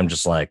right now I'm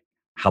just like,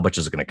 how much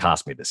is it going to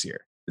cost me this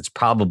year? It's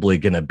probably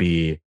going to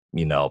be,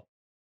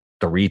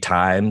 3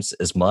 times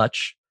as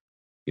much.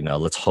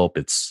 Let's hope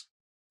it's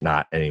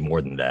not any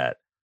more than that.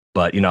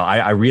 But,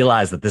 I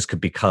realize that this could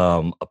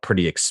become a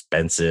pretty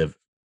expensive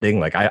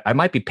thing. Like I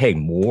might be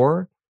paying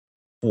more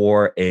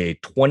for a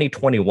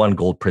 2021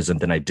 gold prism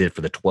than I did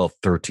for the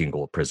 12-13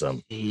 gold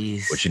prism.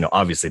 Jeez. Which,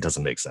 obviously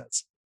doesn't make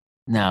sense.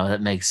 No,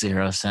 that makes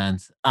 0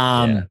 sense.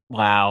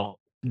 Wow.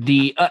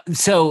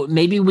 So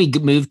maybe we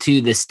move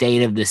to the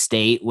state of the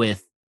state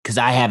because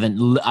I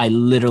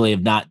literally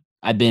have not,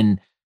 I've been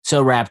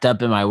so wrapped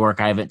up in my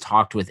work. I haven't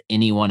talked with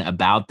anyone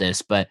about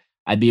this, but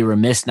I'd be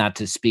remiss not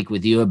to speak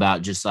with you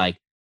about just like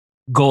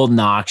golden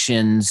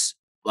auctions,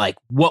 like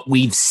what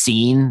we've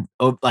seen,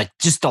 like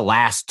just the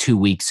last 2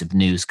 weeks of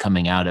news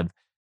coming out of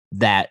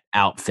that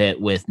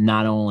outfit, with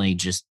not only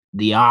just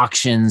the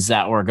auctions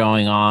that were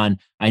going on.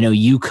 I know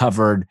you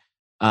covered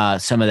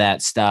some of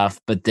that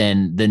stuff, but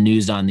then the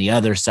news on the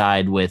other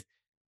side with,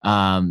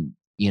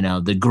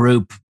 the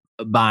group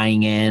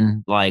buying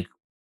in, like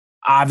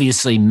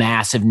obviously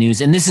massive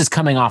news. And this is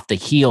coming off the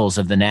heels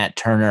of the Nat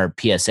Turner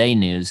PSA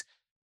news.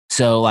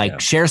 So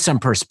share some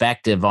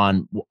perspective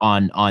on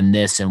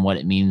this and what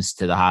it means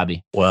to the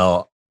hobby.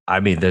 Well,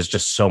 I mean, there's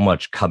just so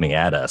much coming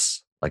at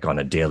us like on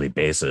a daily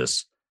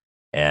basis.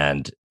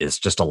 And it's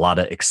just a lot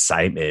of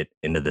excitement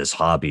into this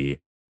hobby.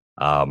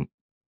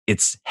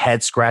 It's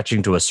head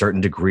scratching to a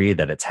certain degree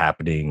that it's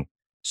happening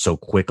so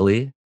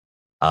quickly.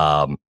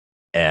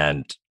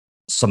 And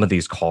some of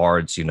these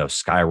cards,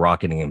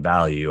 skyrocketing in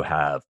value,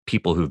 have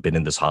people who've been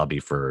in this hobby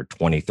for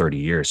 20, 30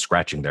 years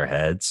scratching their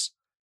heads.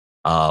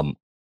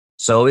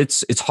 So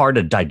it's hard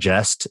to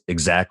digest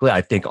exactly. I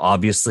think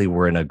obviously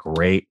we're in a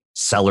great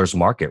seller's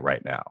market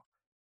right now.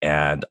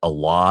 And a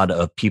lot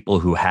of people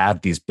who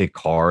have these big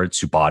cards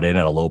who bought in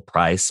at a low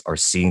price are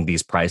seeing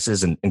these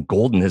prices. And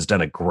Golden has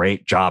done a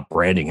great job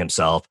branding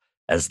himself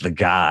as the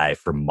guy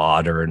for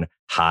modern,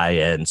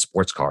 high-end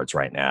sports cards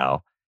right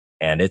now.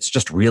 And it's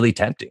just really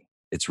tempting.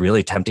 It's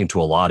really tempting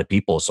to a lot of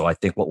people. So I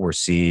think what we're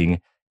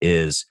seeing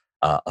is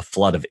a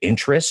flood of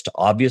interest,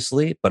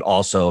 obviously, but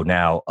also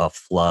now a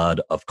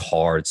flood of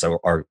cards that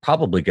are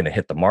probably going to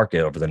hit the market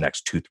over the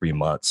next 2-3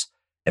 months.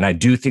 And I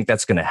do think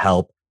that's going to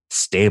help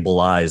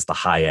stabilize the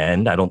high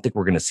end. I don't think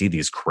we're going to see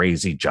these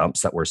crazy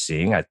jumps that we're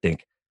seeing. I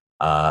think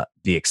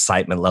the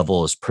excitement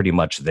level is pretty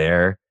much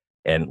there.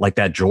 And like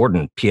that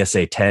Jordan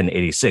PSA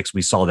 1086,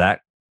 we saw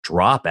that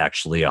drop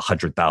actually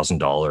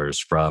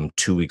 $100,000 from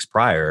 2 weeks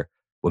prior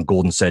when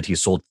Golden said he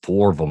sold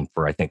 4 of them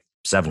for, I think,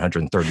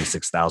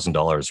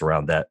 $736,000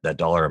 around that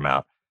dollar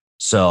amount.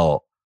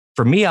 So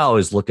for me, I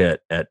always look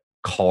at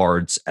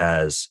cards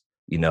as,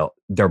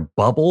 they're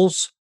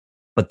bubbles,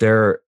 but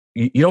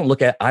you don't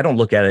look at, I don't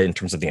look at it in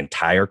terms of the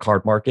entire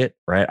card market,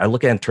 right? I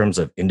look at it in terms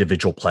of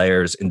individual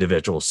players,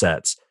 individual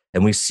sets,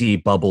 and we see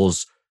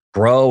bubbles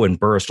grow and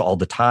burst all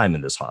the time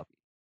in this hobby.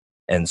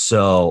 And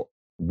so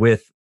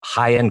with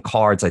high-end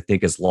cards, I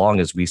think as long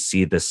as we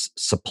see this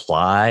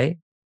supply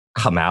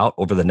come out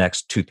over the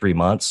next 2-3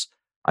 months,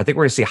 I think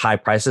we're going to see high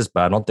prices,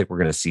 but I don't think we're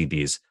going to see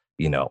these,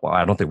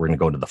 I don't think we're going to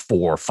go to the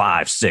 4,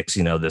 5, 6,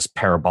 this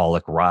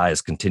parabolic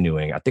rise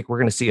continuing. I think we're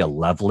going to see a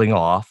leveling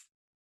off,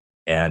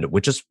 and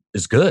which is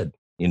good.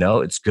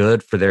 It's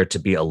good for there to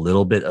be a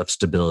little bit of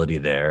stability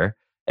there.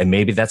 And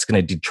maybe that's going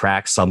to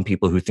detract some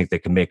people who think they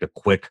can make a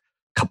quick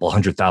couple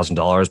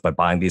 $100,000 by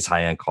buying these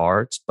high-end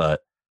cards. But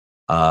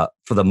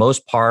for the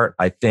most part,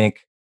 I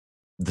think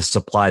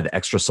the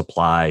extra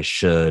supply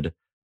should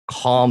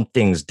calm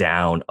things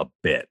down a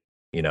bit.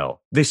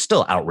 They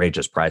still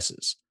outrageous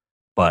prices,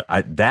 but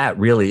there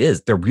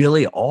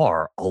really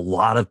are a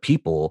lot of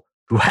people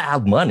who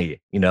have money,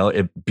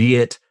 be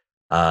it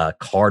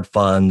card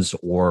funds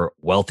or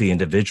wealthy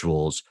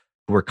individuals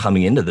who are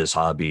coming into this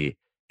hobby.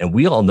 And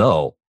we all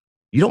know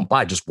you don't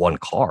buy just one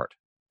card,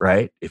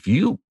 right? If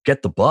you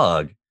get the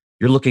bug,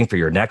 you're looking for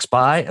your next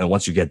buy. And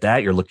once you get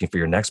that, you're looking for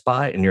your next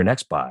buy and your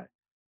next buy.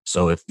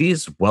 So if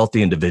these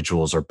wealthy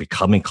individuals are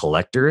becoming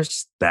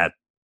collectors, that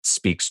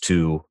speaks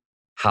to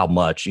how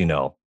much,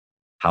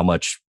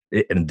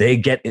 and they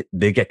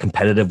get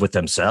competitive with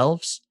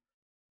themselves.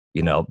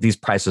 These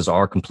prices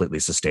are completely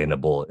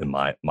sustainable in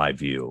my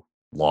view,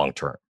 long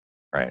term,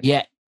 right?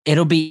 Yeah,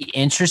 it'll be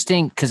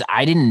interesting because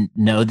I didn't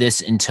know this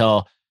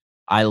until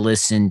I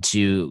listened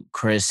to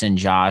Chris and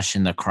Josh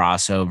in the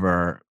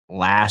crossover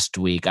last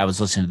week. I was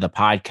listening to the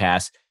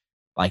podcast,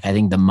 I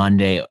think the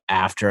Monday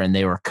after, and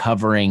they were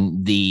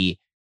covering the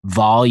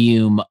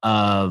volume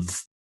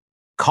of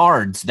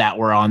cards that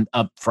were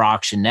up for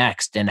auction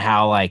next, and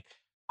how I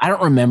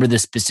don't remember the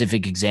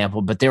specific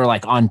example, but they were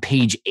on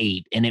page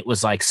 8, and it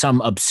was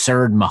some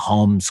absurd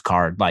Mahomes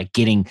card,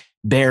 getting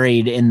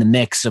buried in the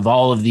mix of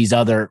all of these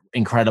other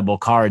incredible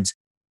cards.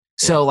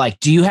 So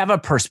do you have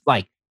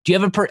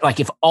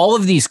if all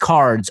of these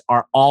cards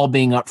are all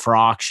being up for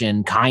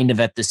auction kind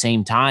of at the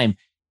same time,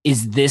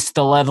 is this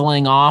the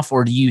leveling off,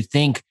 or do you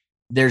think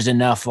there's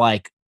enough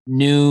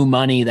new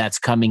money that's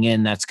coming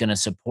in that's going to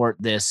support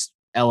this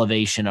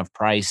elevation of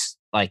price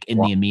in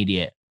the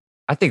immediate?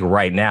 I think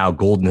right now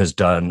Golden has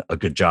done a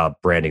good job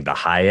branding the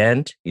high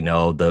end.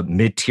 The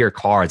mid-tier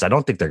cards, I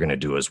don't think they're going to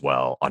do as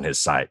well on his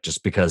site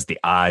just because the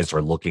eyes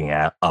are looking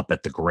up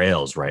at the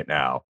grails right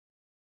now.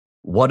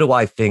 What do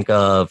I think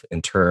of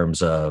in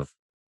terms of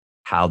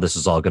how this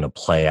is all going to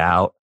play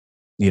out?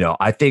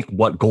 I think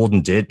what Golden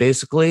did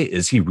basically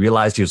is he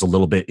realized he was a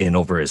little bit in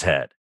over his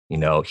head.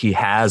 He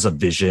has a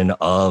vision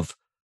of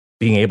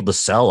being able to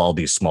sell all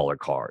these smaller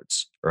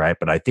cards, right?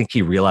 But I think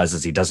he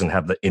realizes he doesn't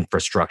have the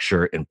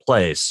infrastructure in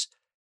place,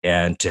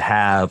 and to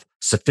have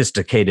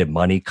sophisticated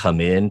money come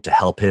in to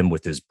help him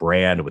with his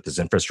brand, with his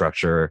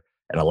infrastructure,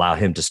 and allow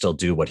him to still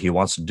do what he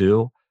wants to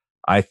do.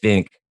 I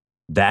think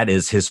that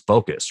is his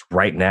focus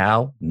right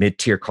now.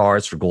 Mid-tier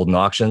cards for Golden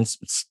Auctions,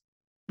 it's,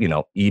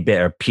 eBay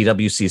or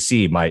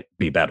PWCC might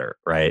be better,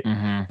 right?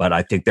 Mm-hmm. But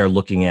I think they're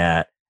looking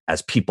at,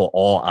 as people,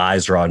 all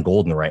eyes are on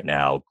Golden right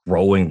now,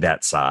 growing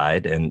that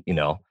side. And,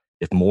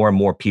 if more and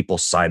more people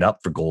sign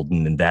up for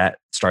Golden and that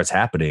starts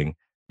happening,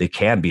 they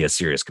can be a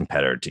serious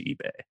competitor to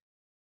eBay.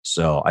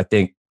 So I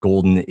think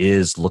Golden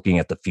is looking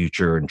at the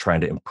future and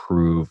trying to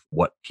improve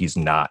what he's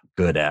not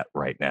good at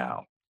right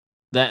now.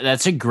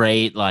 That's a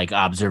great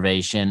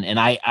observation, and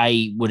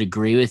I would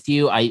agree with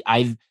you.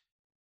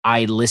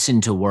 I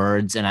listen to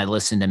words and I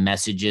listen to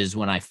messages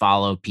when I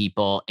follow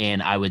people,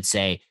 and I would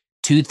say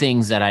 2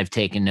 things that I've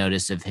taken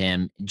notice of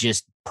him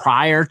just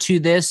prior to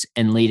this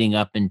and leading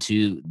up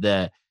into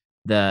the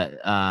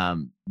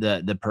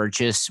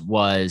purchase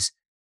was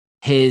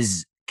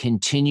his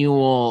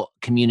continual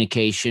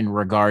communication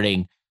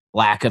regarding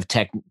lack of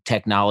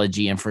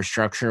technology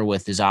infrastructure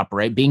with his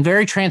being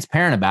very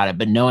transparent about it,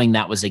 but knowing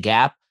that was a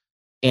gap.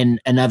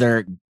 And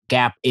another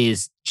gap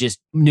is just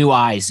new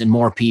eyes and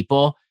more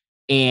people.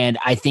 And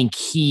I think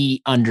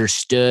he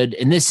understood,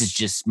 and this is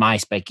just my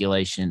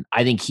speculation,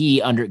 I think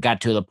he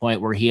got to the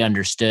point where he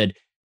understood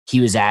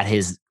he was at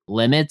his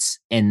limits,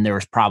 and there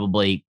was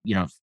probably,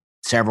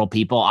 several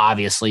people,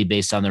 obviously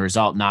based on the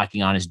result,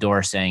 knocking on his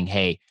door saying,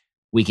 hey,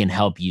 we can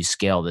help you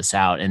scale this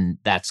out. And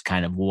that's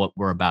kind of what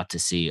we're about to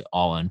see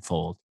all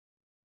unfold.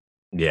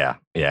 Yeah.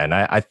 Yeah. And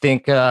I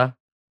think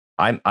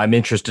I'm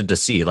interested to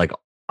see, like,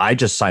 I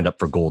just signed up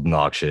for Golden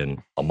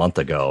Auction a month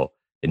ago.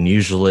 And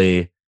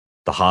usually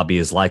the hobby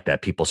is like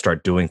that. People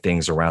start doing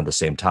things around the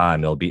same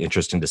time. It'll be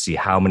interesting to see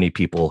how many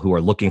people who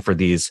are looking for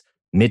these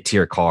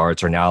mid-tier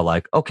cards are now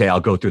like, okay, I'll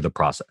go through the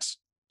process.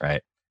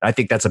 Right. I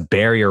think that's a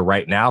barrier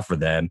right now for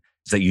them,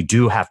 is that you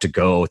do have to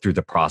go through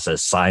the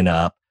process, sign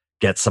up,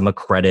 get some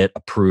credit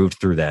approved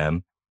through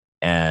them.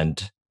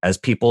 And as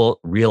people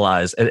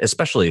realize,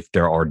 especially if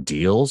there are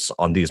deals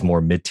on these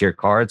more mid-tier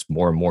cards,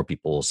 more and more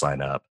people will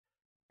sign up.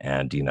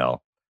 And,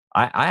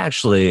 I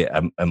actually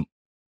am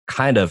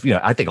kind of,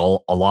 I think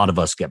a lot of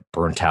us get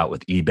burnt out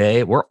with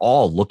eBay. We're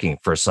all looking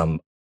for some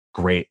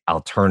great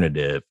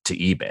alternative to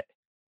eBay.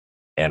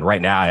 And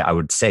right now, I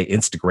would say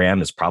Instagram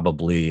has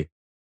probably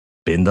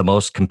been the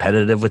most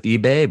competitive with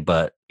eBay,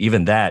 but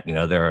even that,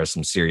 there are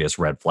some serious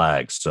red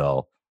flags.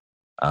 So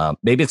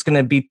maybe it's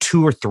going to be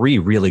 2 or 3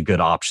 really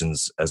good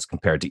options as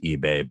compared to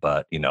eBay.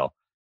 But,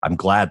 I'm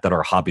glad that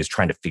our hobby is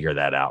trying to figure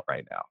that out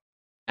right now.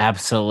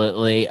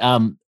 Absolutely.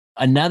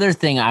 Another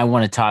thing I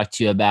want to talk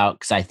to you about,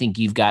 because I think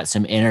you've got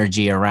some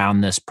energy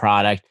around this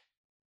product.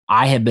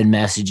 I have been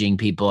messaging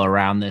people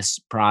around this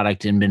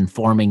product and been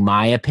forming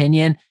my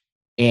opinion.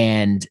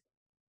 And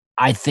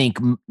I think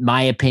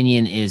my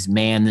opinion is,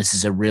 man, this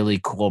is a really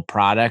cool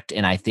product.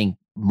 And I think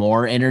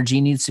more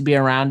energy needs to be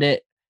around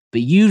it.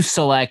 But you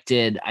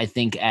selected, I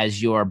think,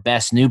 as your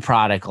best new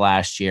product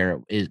last year,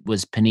 it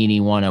was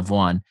Panini 1 of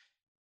 1.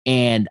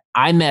 And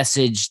I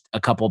messaged a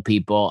couple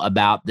people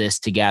about this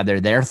to gather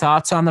their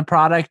thoughts on the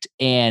product.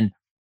 And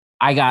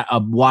I got a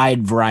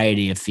wide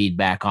variety of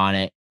feedback on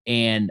it.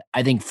 And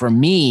I think for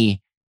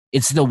me,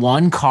 it's the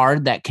one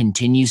card that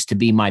continues to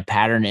be my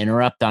pattern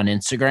interrupt on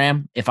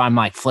Instagram. If I'm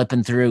like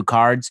flipping through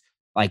cards,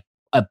 like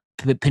a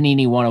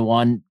Panini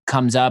 101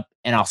 comes up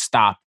and I'll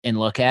stop and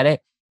look at it.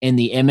 And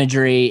the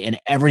imagery and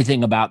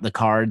everything about the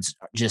cards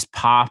just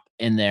pop,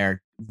 and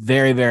they're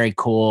very, very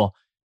cool.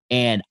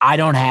 And I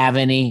don't have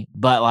any,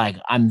 but like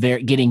I'm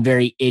getting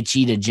very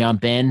itchy to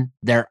jump in.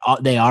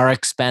 They are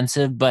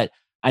expensive, but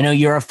I know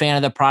you're a fan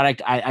of the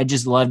product. I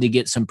just love to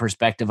get some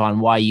perspective on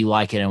why you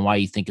like it and why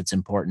you think it's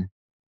important.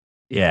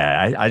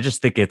 Yeah, I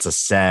just think it's a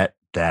set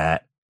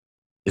that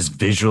is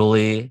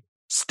visually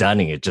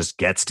stunning. It just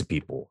gets to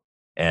people.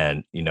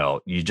 And,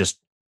 you just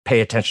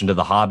pay attention to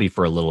the hobby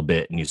for a little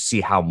bit and you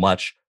see how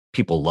much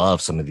people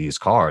love some of these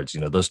cards.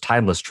 Those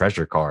timeless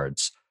treasure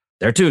cards,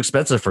 they're too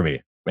expensive for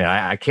me.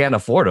 I can't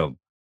afford them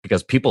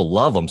because people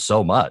love them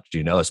so much,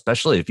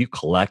 especially if you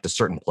collect a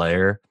certain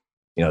player,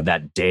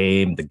 that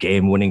Dame, the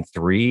game-winning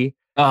 3.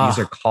 These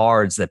are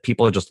cards that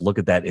people just look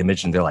at that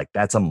image and they're like,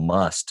 that's a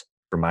must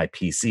for my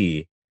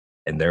PC.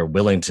 And they're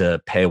willing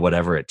to pay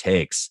whatever it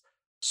takes.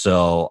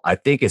 So I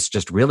think it's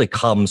just really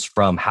comes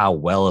from how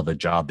well of a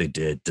job they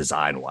did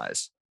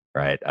design-wise,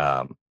 right?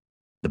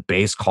 The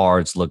base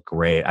cards look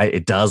great.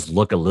 It does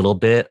look a little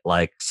bit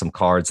like some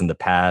cards in the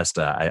past.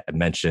 I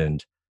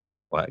mentioned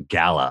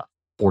Gala,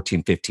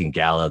 14-15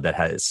 Gala, that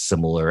has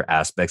similar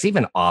aspects,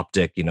 even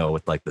Optic,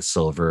 with like the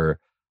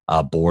silver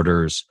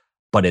borders,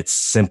 but it's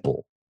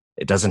simple.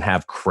 It doesn't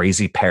have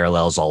crazy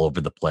parallels all over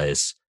the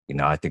place.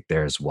 I think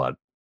there's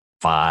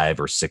 5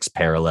 or 6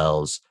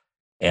 parallels,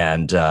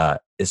 and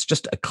it's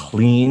just a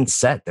clean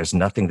set. There's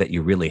nothing that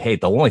you really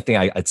hate. The only thing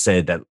I'd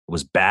say that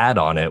was bad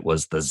on it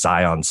was the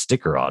Zion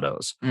sticker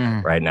autos.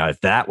 Right now,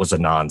 if that was a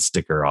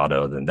non-sticker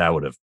auto, then that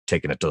would have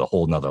taken it to a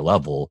whole nother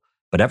level.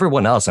 But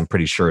everyone else, I'm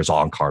pretty sure, is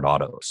on-card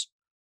autos.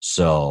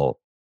 So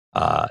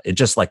it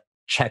just like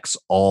checks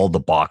all the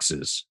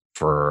boxes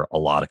for a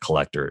lot of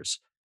collectors.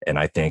 And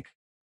I think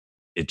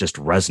it just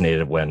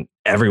resonated when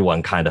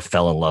everyone kind of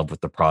fell in love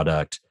with the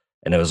product.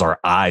 And it was our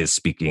eyes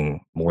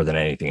speaking more than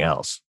anything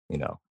else,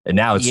 And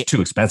now it's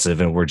too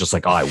expensive. And we're just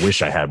like, oh, I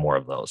wish I had more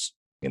of those,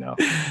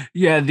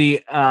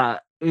 Yeah,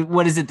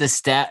 what is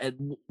it?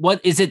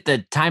 What is it?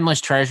 The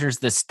Timeless Treasures,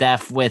 the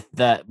Steph with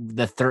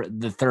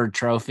the third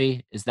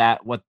trophy? Is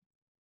that what?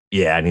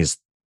 Yeah, and he's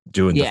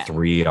doing the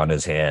 3 on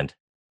his hand.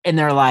 And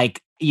they're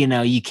like,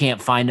 you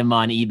can't find them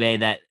on eBay.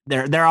 That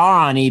there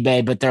are on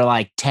eBay, but they're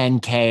like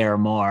 10K or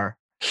more.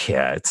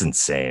 Yeah, it's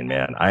insane,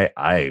 man.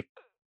 I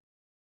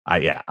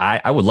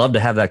would love to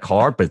have that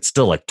card, but it's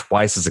still like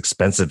twice as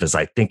expensive as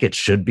I think it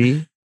should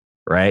be,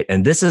 right?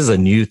 And this is a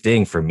new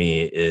thing for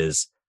me,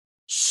 is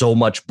so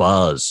much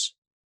buzz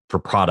for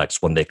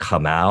products when they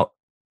come out,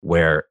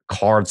 where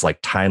cards like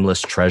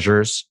Timeless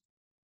Treasures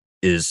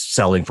is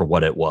selling for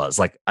what it was.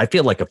 Like, I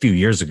feel like a few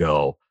years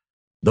ago,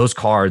 those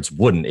cards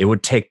it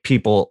would take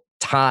people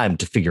time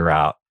to figure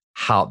out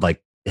how,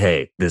 like,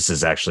 hey, this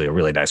is actually a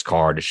really nice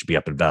card. It should be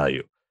up in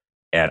value.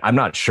 And I'm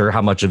not sure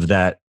how much of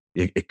that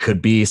it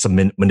could be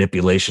some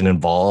manipulation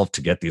involved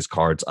to get these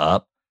cards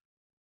up.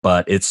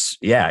 But it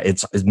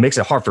makes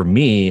it hard for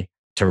me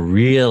to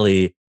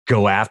really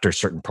go after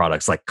certain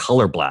products like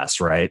Color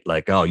Blast, right?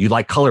 Like, oh, you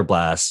like Color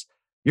Blast,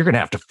 you're going to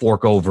have to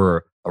fork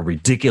over a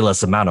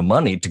ridiculous amount of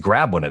money to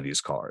grab one of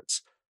these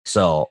cards.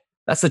 So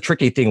that's the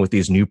tricky thing with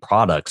these new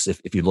products.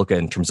 If you look at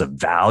it in terms of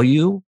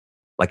value,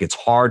 like it's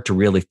hard to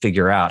really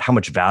figure out how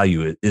much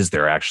value is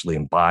there actually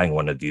in buying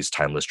one of these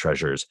timeless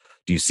treasures.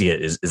 Do you see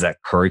it? Is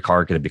that Curry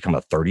card going to become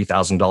a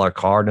 $30,000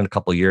 card in a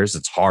couple of years?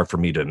 It's hard for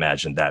me to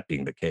imagine that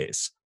being the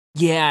case.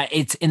 Yeah,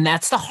 and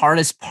that's the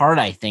hardest part,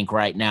 I think,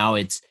 right now.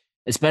 It's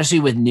especially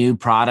with new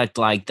product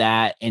like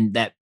that and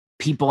that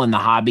people in the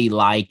hobby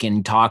like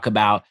and talk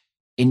about.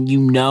 And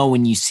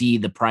when you see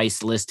the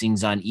price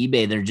listings on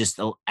eBay, they're just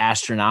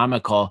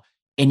astronomical.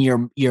 And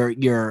your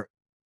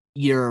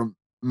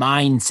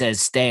mind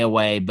says stay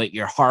away, but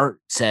your heart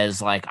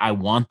says like, I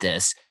want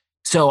this.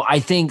 So I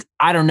think,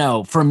 I don't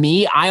know, for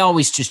me, I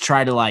always just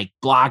try to like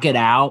block it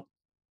out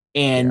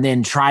and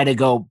then try to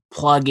go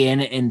plug in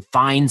and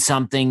find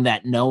something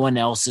that no one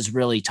else is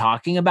really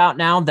talking about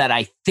now that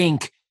I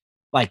think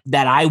like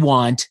that I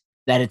want,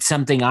 that it's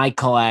something I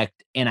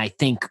collect and I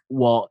think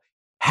will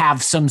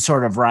have some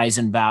sort of rise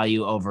in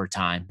value over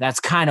time. That's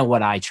kind of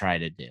what I try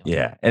to do.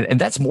 Yeah.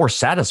 And that's more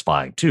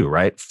satisfying too,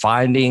 right?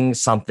 Finding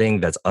something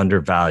that's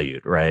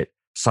undervalued, right?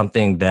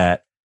 Something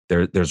that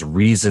there's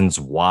reasons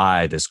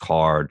why this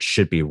card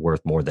should be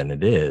worth more than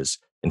it is.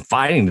 And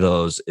finding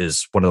those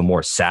is one of the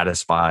more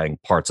satisfying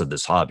parts of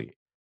this hobby,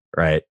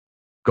 right?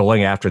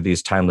 Going after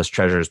these timeless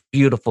treasures,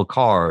 beautiful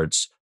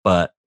cards,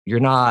 but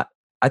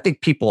I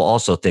think people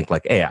also think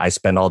like, hey, I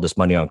spend all this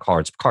money on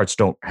cards. Cards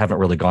haven't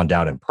really gone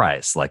down in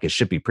price. Like it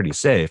should be pretty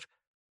safe.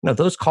 No,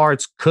 those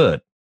cards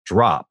could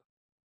drop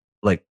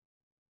like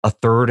a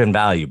third in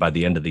value by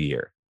the end of the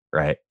year,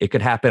 right? It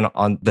could happen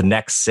on the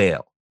next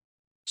sale.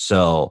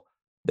 So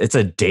it's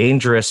a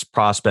dangerous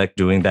prospect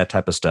doing that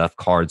type of stuff.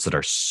 Cards that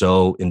are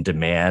so in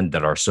demand,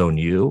 that are so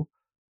new.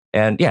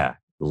 And yeah,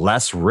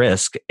 less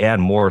risk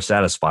and more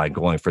satisfying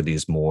going for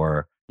these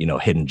more,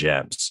 hidden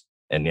gems.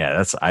 And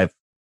yeah,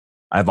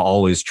 I've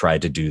always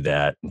tried to do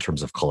that in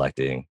terms of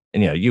collecting.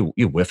 And you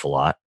whiff a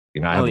lot.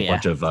 I have a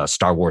bunch of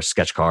Star Wars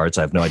sketch cards.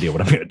 I have no idea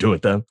what I'm going to do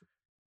with them.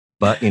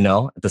 But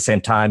at the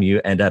same time, you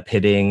end up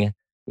hitting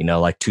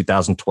like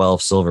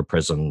 2012 Silver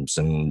Prisms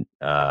and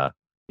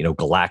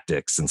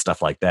Galactics and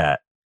stuff like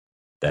that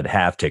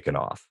have taken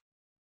off.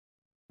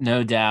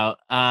 No doubt.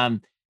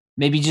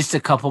 Maybe just a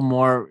couple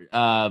more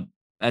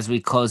as we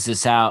close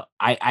this out.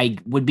 I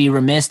would be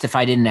remiss if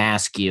I didn't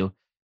ask you.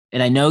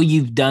 And I know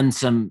you've done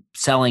some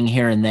selling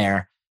here and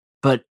there,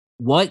 but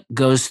what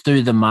goes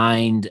through the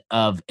mind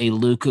of a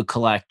Luka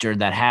collector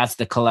that has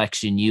the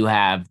collection you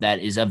have,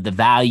 that is of the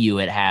value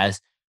it has?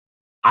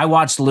 I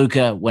watch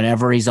Luka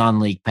whenever he's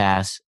on League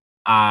Pass.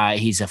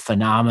 He's a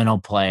phenomenal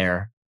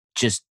player,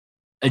 just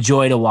a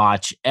joy to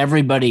watch.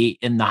 Everybody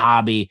in the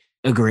hobby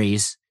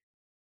agrees,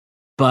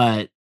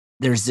 but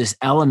there's this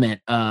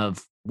element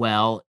of,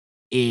 well,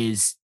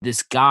 is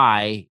this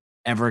guy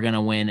ever going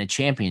to win a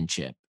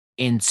championship?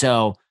 And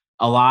so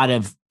a lot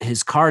of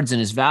his cards and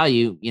his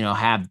value,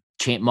 have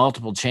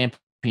multiple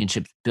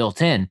championships built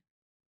in.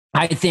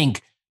 I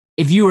think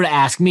if you were to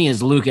ask me,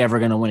 is Luka ever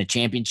going to win a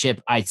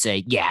championship? I'd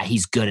say, yeah,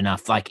 he's good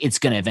enough. Like it's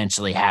going to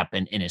eventually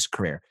happen in his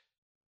career.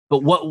 But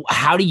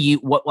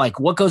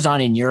what goes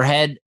on in your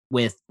head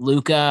with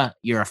Luka?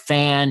 You're a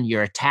fan,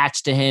 you're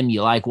attached to him,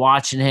 you like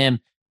watching him.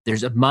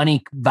 There's a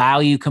money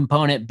value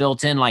component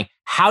built in. Like,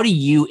 how do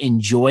you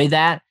enjoy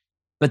that?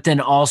 But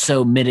then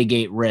also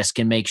mitigate risk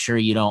and make sure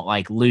you don't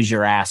like lose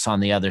your ass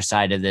on the other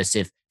side of this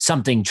if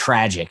something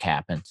tragic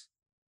happens.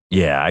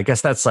 Yeah, I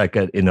guess that's like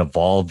an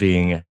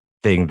evolving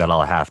thing that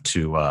I'll have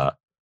to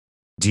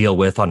deal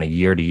with on a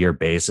year-to-year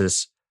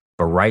basis.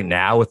 But right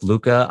now with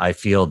Luka, I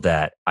feel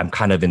that I'm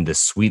kind of in this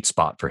sweet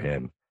spot for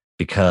him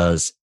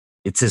because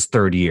it's his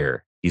third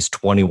year. He's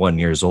 21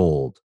 years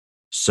old.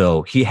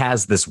 So he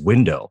has this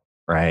window,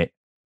 right?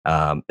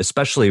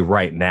 Especially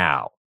right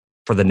now.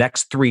 For the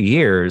next 3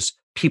 years,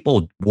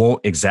 people won't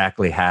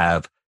exactly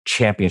have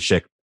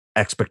championship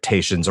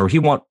expectations, or he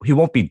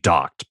won't be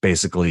docked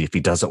basically if he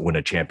doesn't win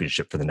a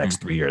championship for the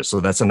next 3 years. So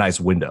that's a nice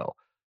window.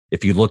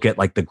 If you look at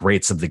like the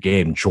greats of the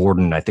game,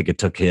 Jordan, I think it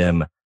took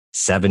him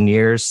 7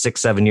 years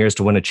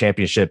to win a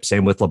championship.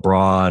 Same with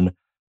LeBron.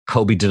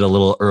 Kobe did a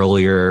little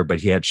earlier, but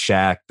he had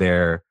Shaq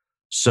there.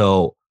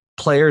 So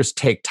players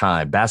take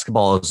time.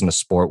 Basketball isn't a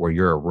sport where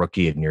you're a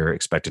rookie and you're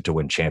expected to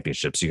win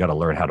championships. You got to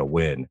learn how to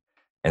win.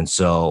 And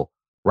so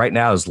right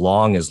now, as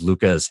long as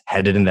Luka is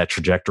headed in that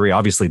trajectory,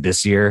 obviously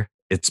this year,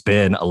 it's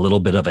been a little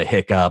bit of a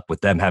hiccup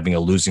with them having a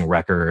losing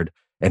record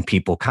and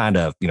people kind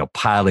of,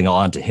 piling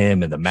on to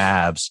him and the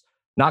Mavs,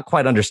 not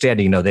quite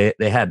understanding, they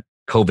had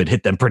COVID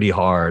hit them pretty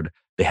hard.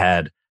 They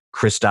had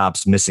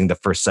Kristaps missing the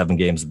first 7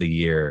 games of the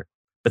year.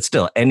 But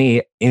still,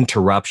 any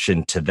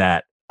interruption to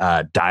that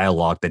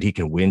dialogue that he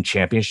can win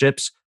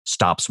championships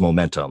stops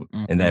momentum.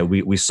 Mm-hmm. And that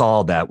we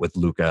saw that with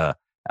Luka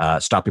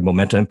stopping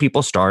momentum. And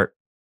people start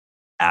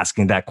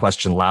asking that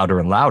question louder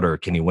and louder.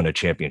 Can he win a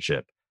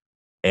championship?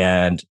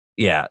 And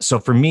yeah, so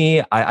for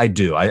me, I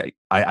do.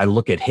 I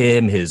look at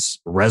him, his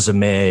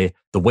resume,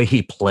 the way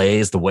he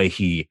plays,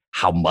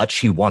 how much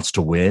he wants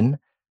to win.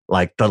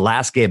 Like the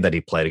last game that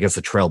he played against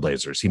the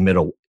Trailblazers,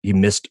 he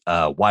missed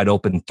a wide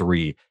open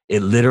 3.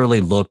 It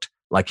literally looked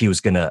like he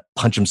was going to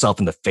punch himself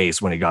in the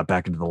face when he got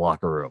back into the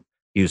locker room.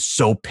 He was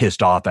so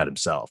pissed off at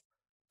himself.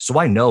 So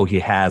I know he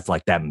has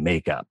like that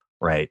makeup,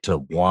 right? To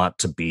want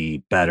to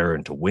be better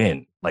and to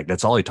win. Like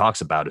that's all he talks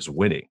about is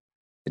winning.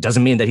 It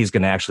doesn't mean that he's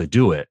going to actually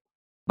do it,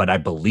 but I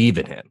believe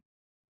in him.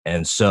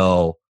 And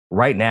so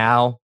right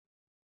now,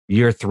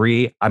 year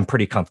 3, I'm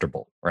pretty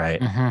comfortable,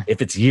 right? Mm-hmm.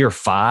 If it's year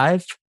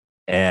 5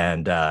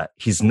 and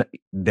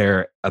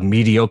they're a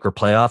mediocre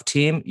playoff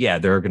team, yeah,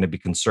 there are going to be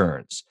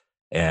concerns.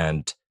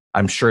 And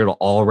I'm sure it'll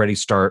already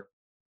start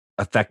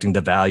affecting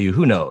the value.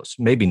 Who knows?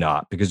 Maybe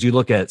not, because you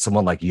look at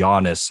someone like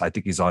Giannis. I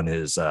think he's on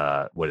his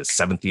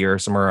 7th year,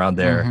 somewhere around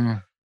there. Mm-hmm.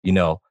 You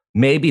know,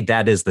 maybe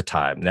that is the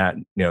time. That,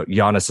 you know,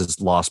 Giannis has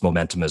lost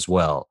momentum as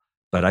well.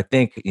 But I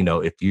think, you know,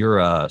 if you're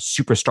a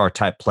superstar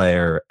type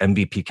player,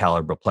 MVP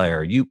caliber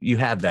player, you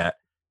have that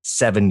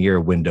 7-year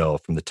window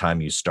from the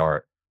time you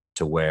start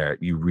to where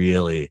you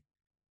really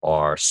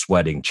are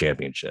sweating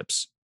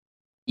championships.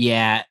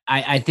 Yeah,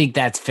 I think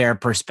that's fair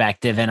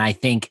perspective. And I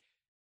think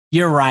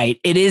you're right.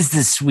 It is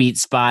the sweet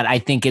spot. I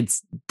think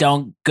it's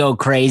don't go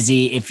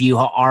crazy if you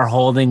are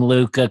holding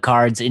Luka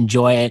cards,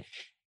 enjoy it.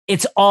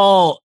 It's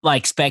all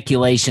like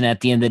speculation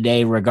at the end of the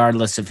day,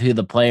 regardless of who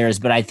the player is.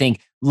 But I think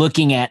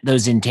looking at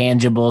those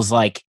intangibles,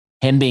 like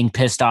him being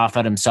pissed off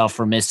at himself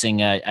for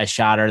missing a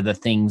shot, are the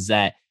things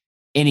that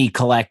any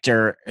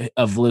collector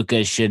of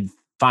Luka should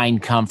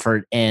find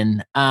comfort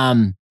in.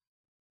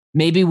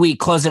 Maybe we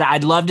close it.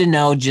 I'd love to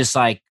know, just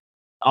like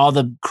all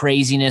the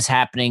craziness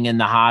happening in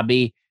the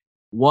hobby,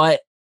 what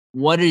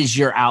is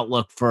your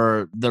outlook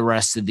for the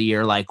rest of the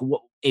year? Like,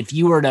 if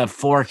you were to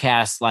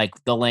forecast like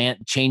the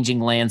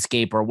changing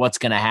landscape or what's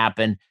going to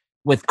happen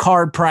with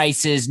card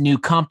prices, new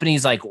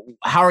companies, like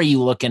how are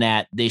you looking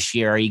at this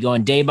year? Are you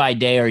going day by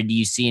day, or do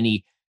you see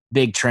any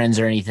big trends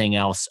or anything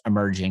else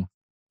emerging?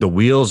 The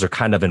wheels are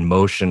kind of in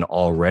motion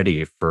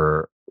already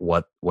for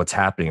what's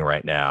happening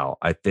right now.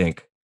 I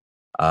think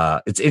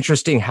it's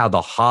interesting how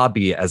the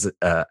hobby as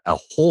a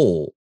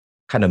whole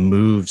kind of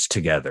moves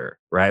together,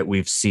 right?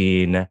 We've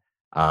seen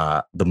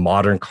the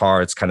modern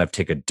cards kind of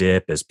take a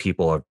dip as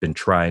people have been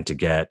trying to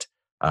get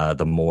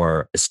the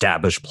more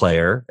established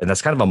player. And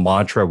that's kind of a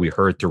mantra we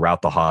heard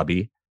throughout the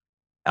hobby.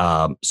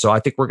 So I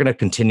think we're going to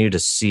continue to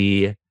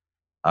see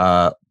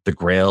the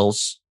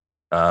Grails,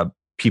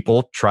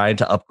 people trying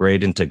to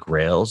upgrade into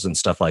Grails and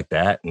stuff like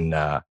that. And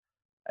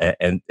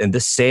the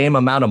same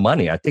amount of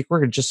money. I think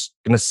we're just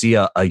going to see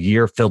a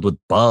year filled with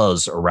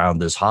buzz around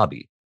this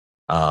hobby.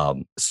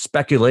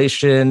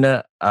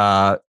 Speculation,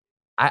 I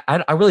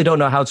really don't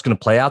know how it's going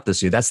to play out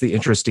this year. That's the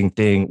interesting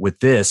thing with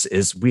this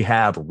is we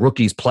have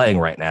rookies playing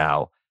right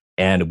now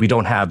and we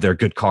don't have their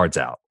good cards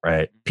out,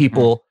 right?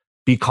 People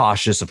be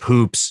cautious of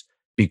hoops,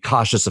 be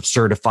cautious of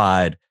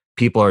certified.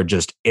 People are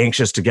just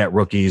anxious to get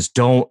rookies.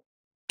 Don't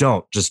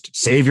just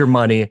save your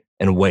money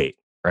and wait,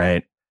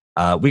 right?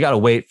 We got to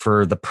wait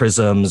for the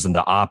prisms and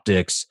the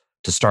optics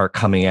to start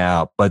coming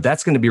out, but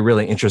that's going to be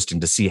really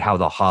interesting to see how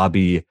the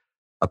hobby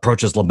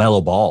approaches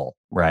LaMelo Ball,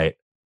 right?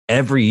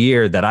 Every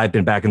year that I've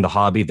been back in the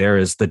hobby, there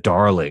is the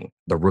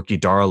rookie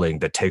darling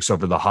that takes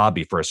over the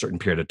hobby for a certain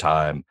period of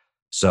time.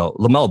 So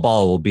LaMelo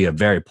Ball will be a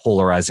very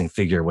polarizing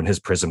figure when his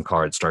prism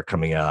cards start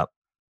coming up.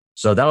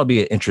 So that'll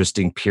be an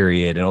interesting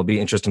period, and it'll be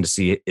interesting to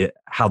see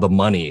how the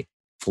money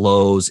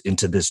flows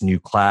into this new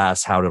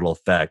class, how it'll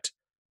affect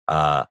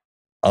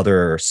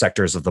other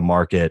sectors of the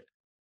market.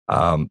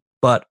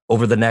 But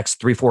over the next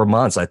 3-4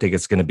 months, I think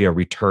it's going to be a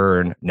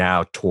return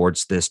now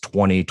towards this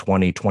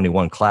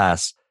 2020-21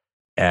 class.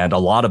 And a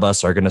lot of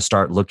us are going to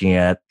start looking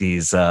at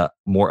these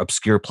more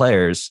obscure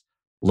players,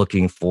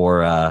 looking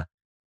for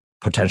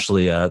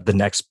potentially the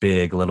next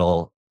big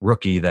little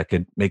rookie that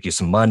could make you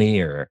some money,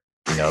 or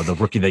the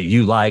rookie that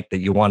you like, that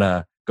you want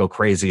to go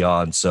crazy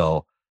on.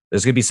 So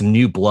there's going to be some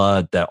new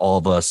blood that all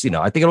of us,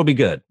 I think it'll be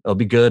good. It'll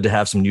be good to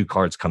have some new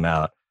cards come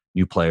out,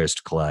 new players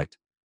to collect.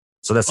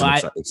 So that's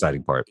an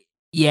exciting part.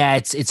 Yeah,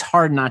 it's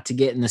hard not to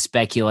get in the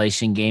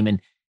speculation game,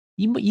 and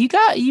you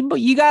got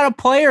a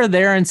player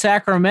there in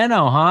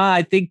Sacramento, huh?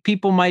 I think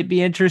people might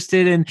be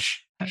interested in.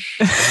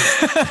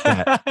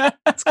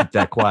 Let's keep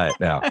that quiet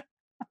now.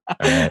 All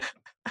right.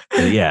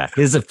 Yeah,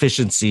 his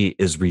efficiency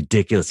is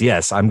ridiculous.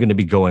 Yes, I'm going to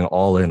be going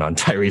all in on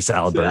Tyrese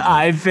Haliburton.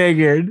 I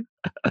figured.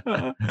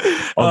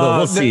 Although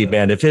we'll see,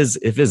 man. If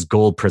his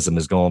gold prism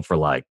is going for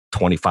like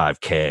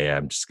 $25K,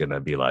 I'm just going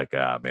to be like,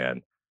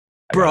 man,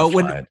 bro.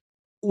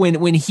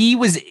 When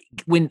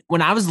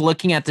I was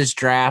looking at this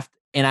draft,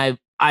 and I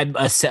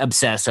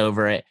obsess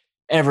over it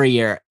every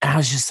year, and I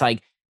was just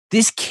like,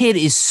 this kid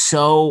is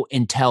so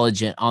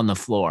intelligent on the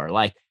floor.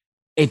 Like,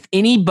 if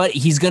anybody,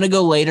 he's going to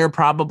go later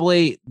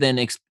probably than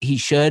he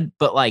should,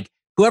 but like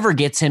whoever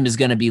gets him is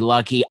going to be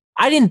lucky.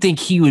 I didn't think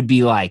he would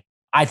be like,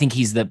 I think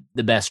he's the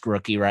best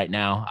rookie right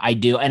now. I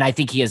do. And I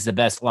think he has the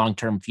best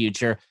long-term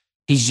future.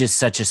 He's just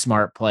such a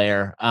smart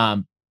player.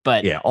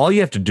 But yeah, all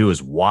you have to do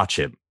is watch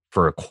him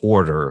for a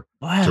quarter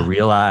to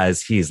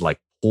realize he's like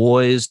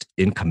poised,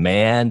 in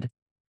command.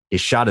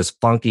 His shot is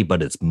funky,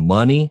 but it's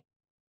money.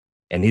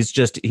 And he's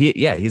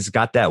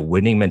got that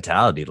winning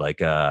mentality.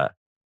 Like,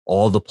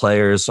 all the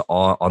players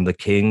on the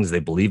Kings, they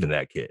believe in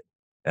that kid.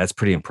 That's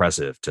pretty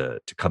impressive to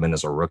come in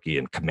as a rookie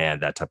and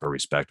command that type of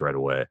respect right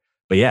away.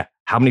 But yeah,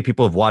 how many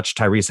people have watched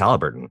Tyrese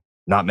Halliburton?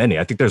 Not many.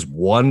 I think there's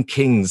one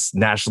Kings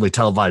nationally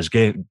televised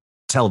game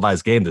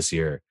this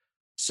year.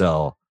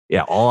 So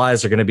yeah, all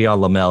eyes are going to be on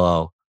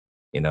LaMelo.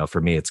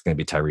 For me, it's going to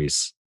be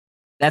Tyrese.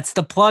 That's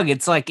the plug.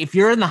 It's like if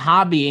you're in the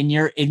hobby and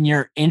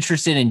you're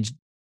interested in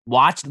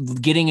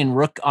getting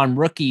on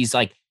rookies,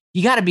 like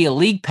you got to be a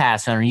league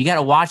pass owner. You got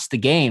to watch the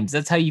games.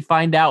 That's how you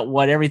find out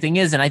what everything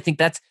is. And I think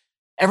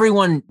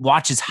everyone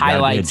watches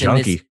highlights.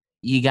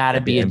 You got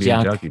to be a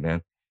junkie,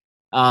 man.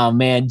 Oh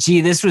man, gee,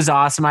 this was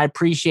awesome. I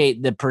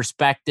appreciate the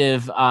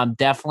perspective.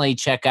 Definitely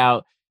check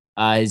out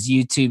his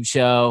YouTube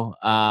show,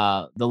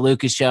 The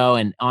Lucas Show,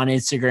 and on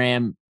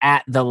Instagram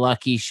at The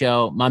Lucky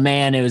Show. My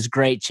man, it was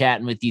great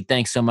chatting with you.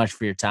 Thanks so much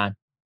for your time.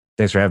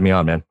 Thanks for having me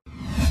on, man.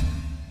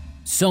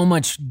 So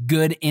much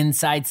good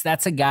insights.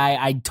 That's a guy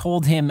I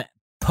told him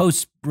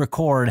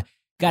post-record,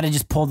 got to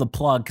just pull the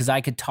plug because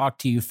I could talk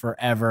to you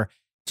forever.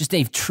 Just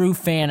a true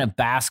fan of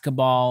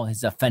basketball.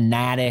 He's a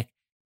fanatic,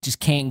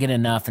 just can't get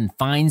enough, and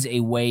finds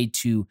a way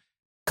to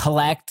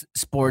collect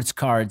sports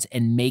cards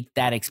and make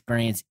that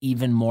experience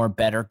even more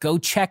better. Go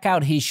check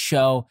out his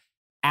show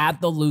at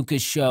The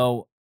Lucas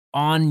Show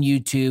on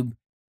YouTube.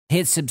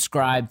 Hit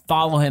subscribe.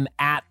 Follow him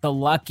at The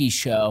Lucky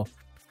Show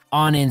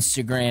on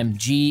Instagram.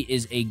 G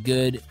is a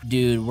good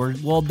dude.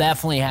 We'll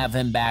definitely have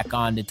him back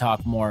on to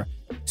talk more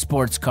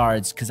sports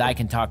cards because I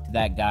can talk to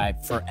that guy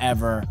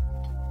forever.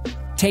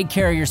 Take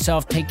care of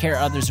yourself. Take care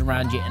of others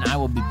around you, and I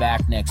will be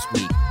back next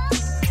week.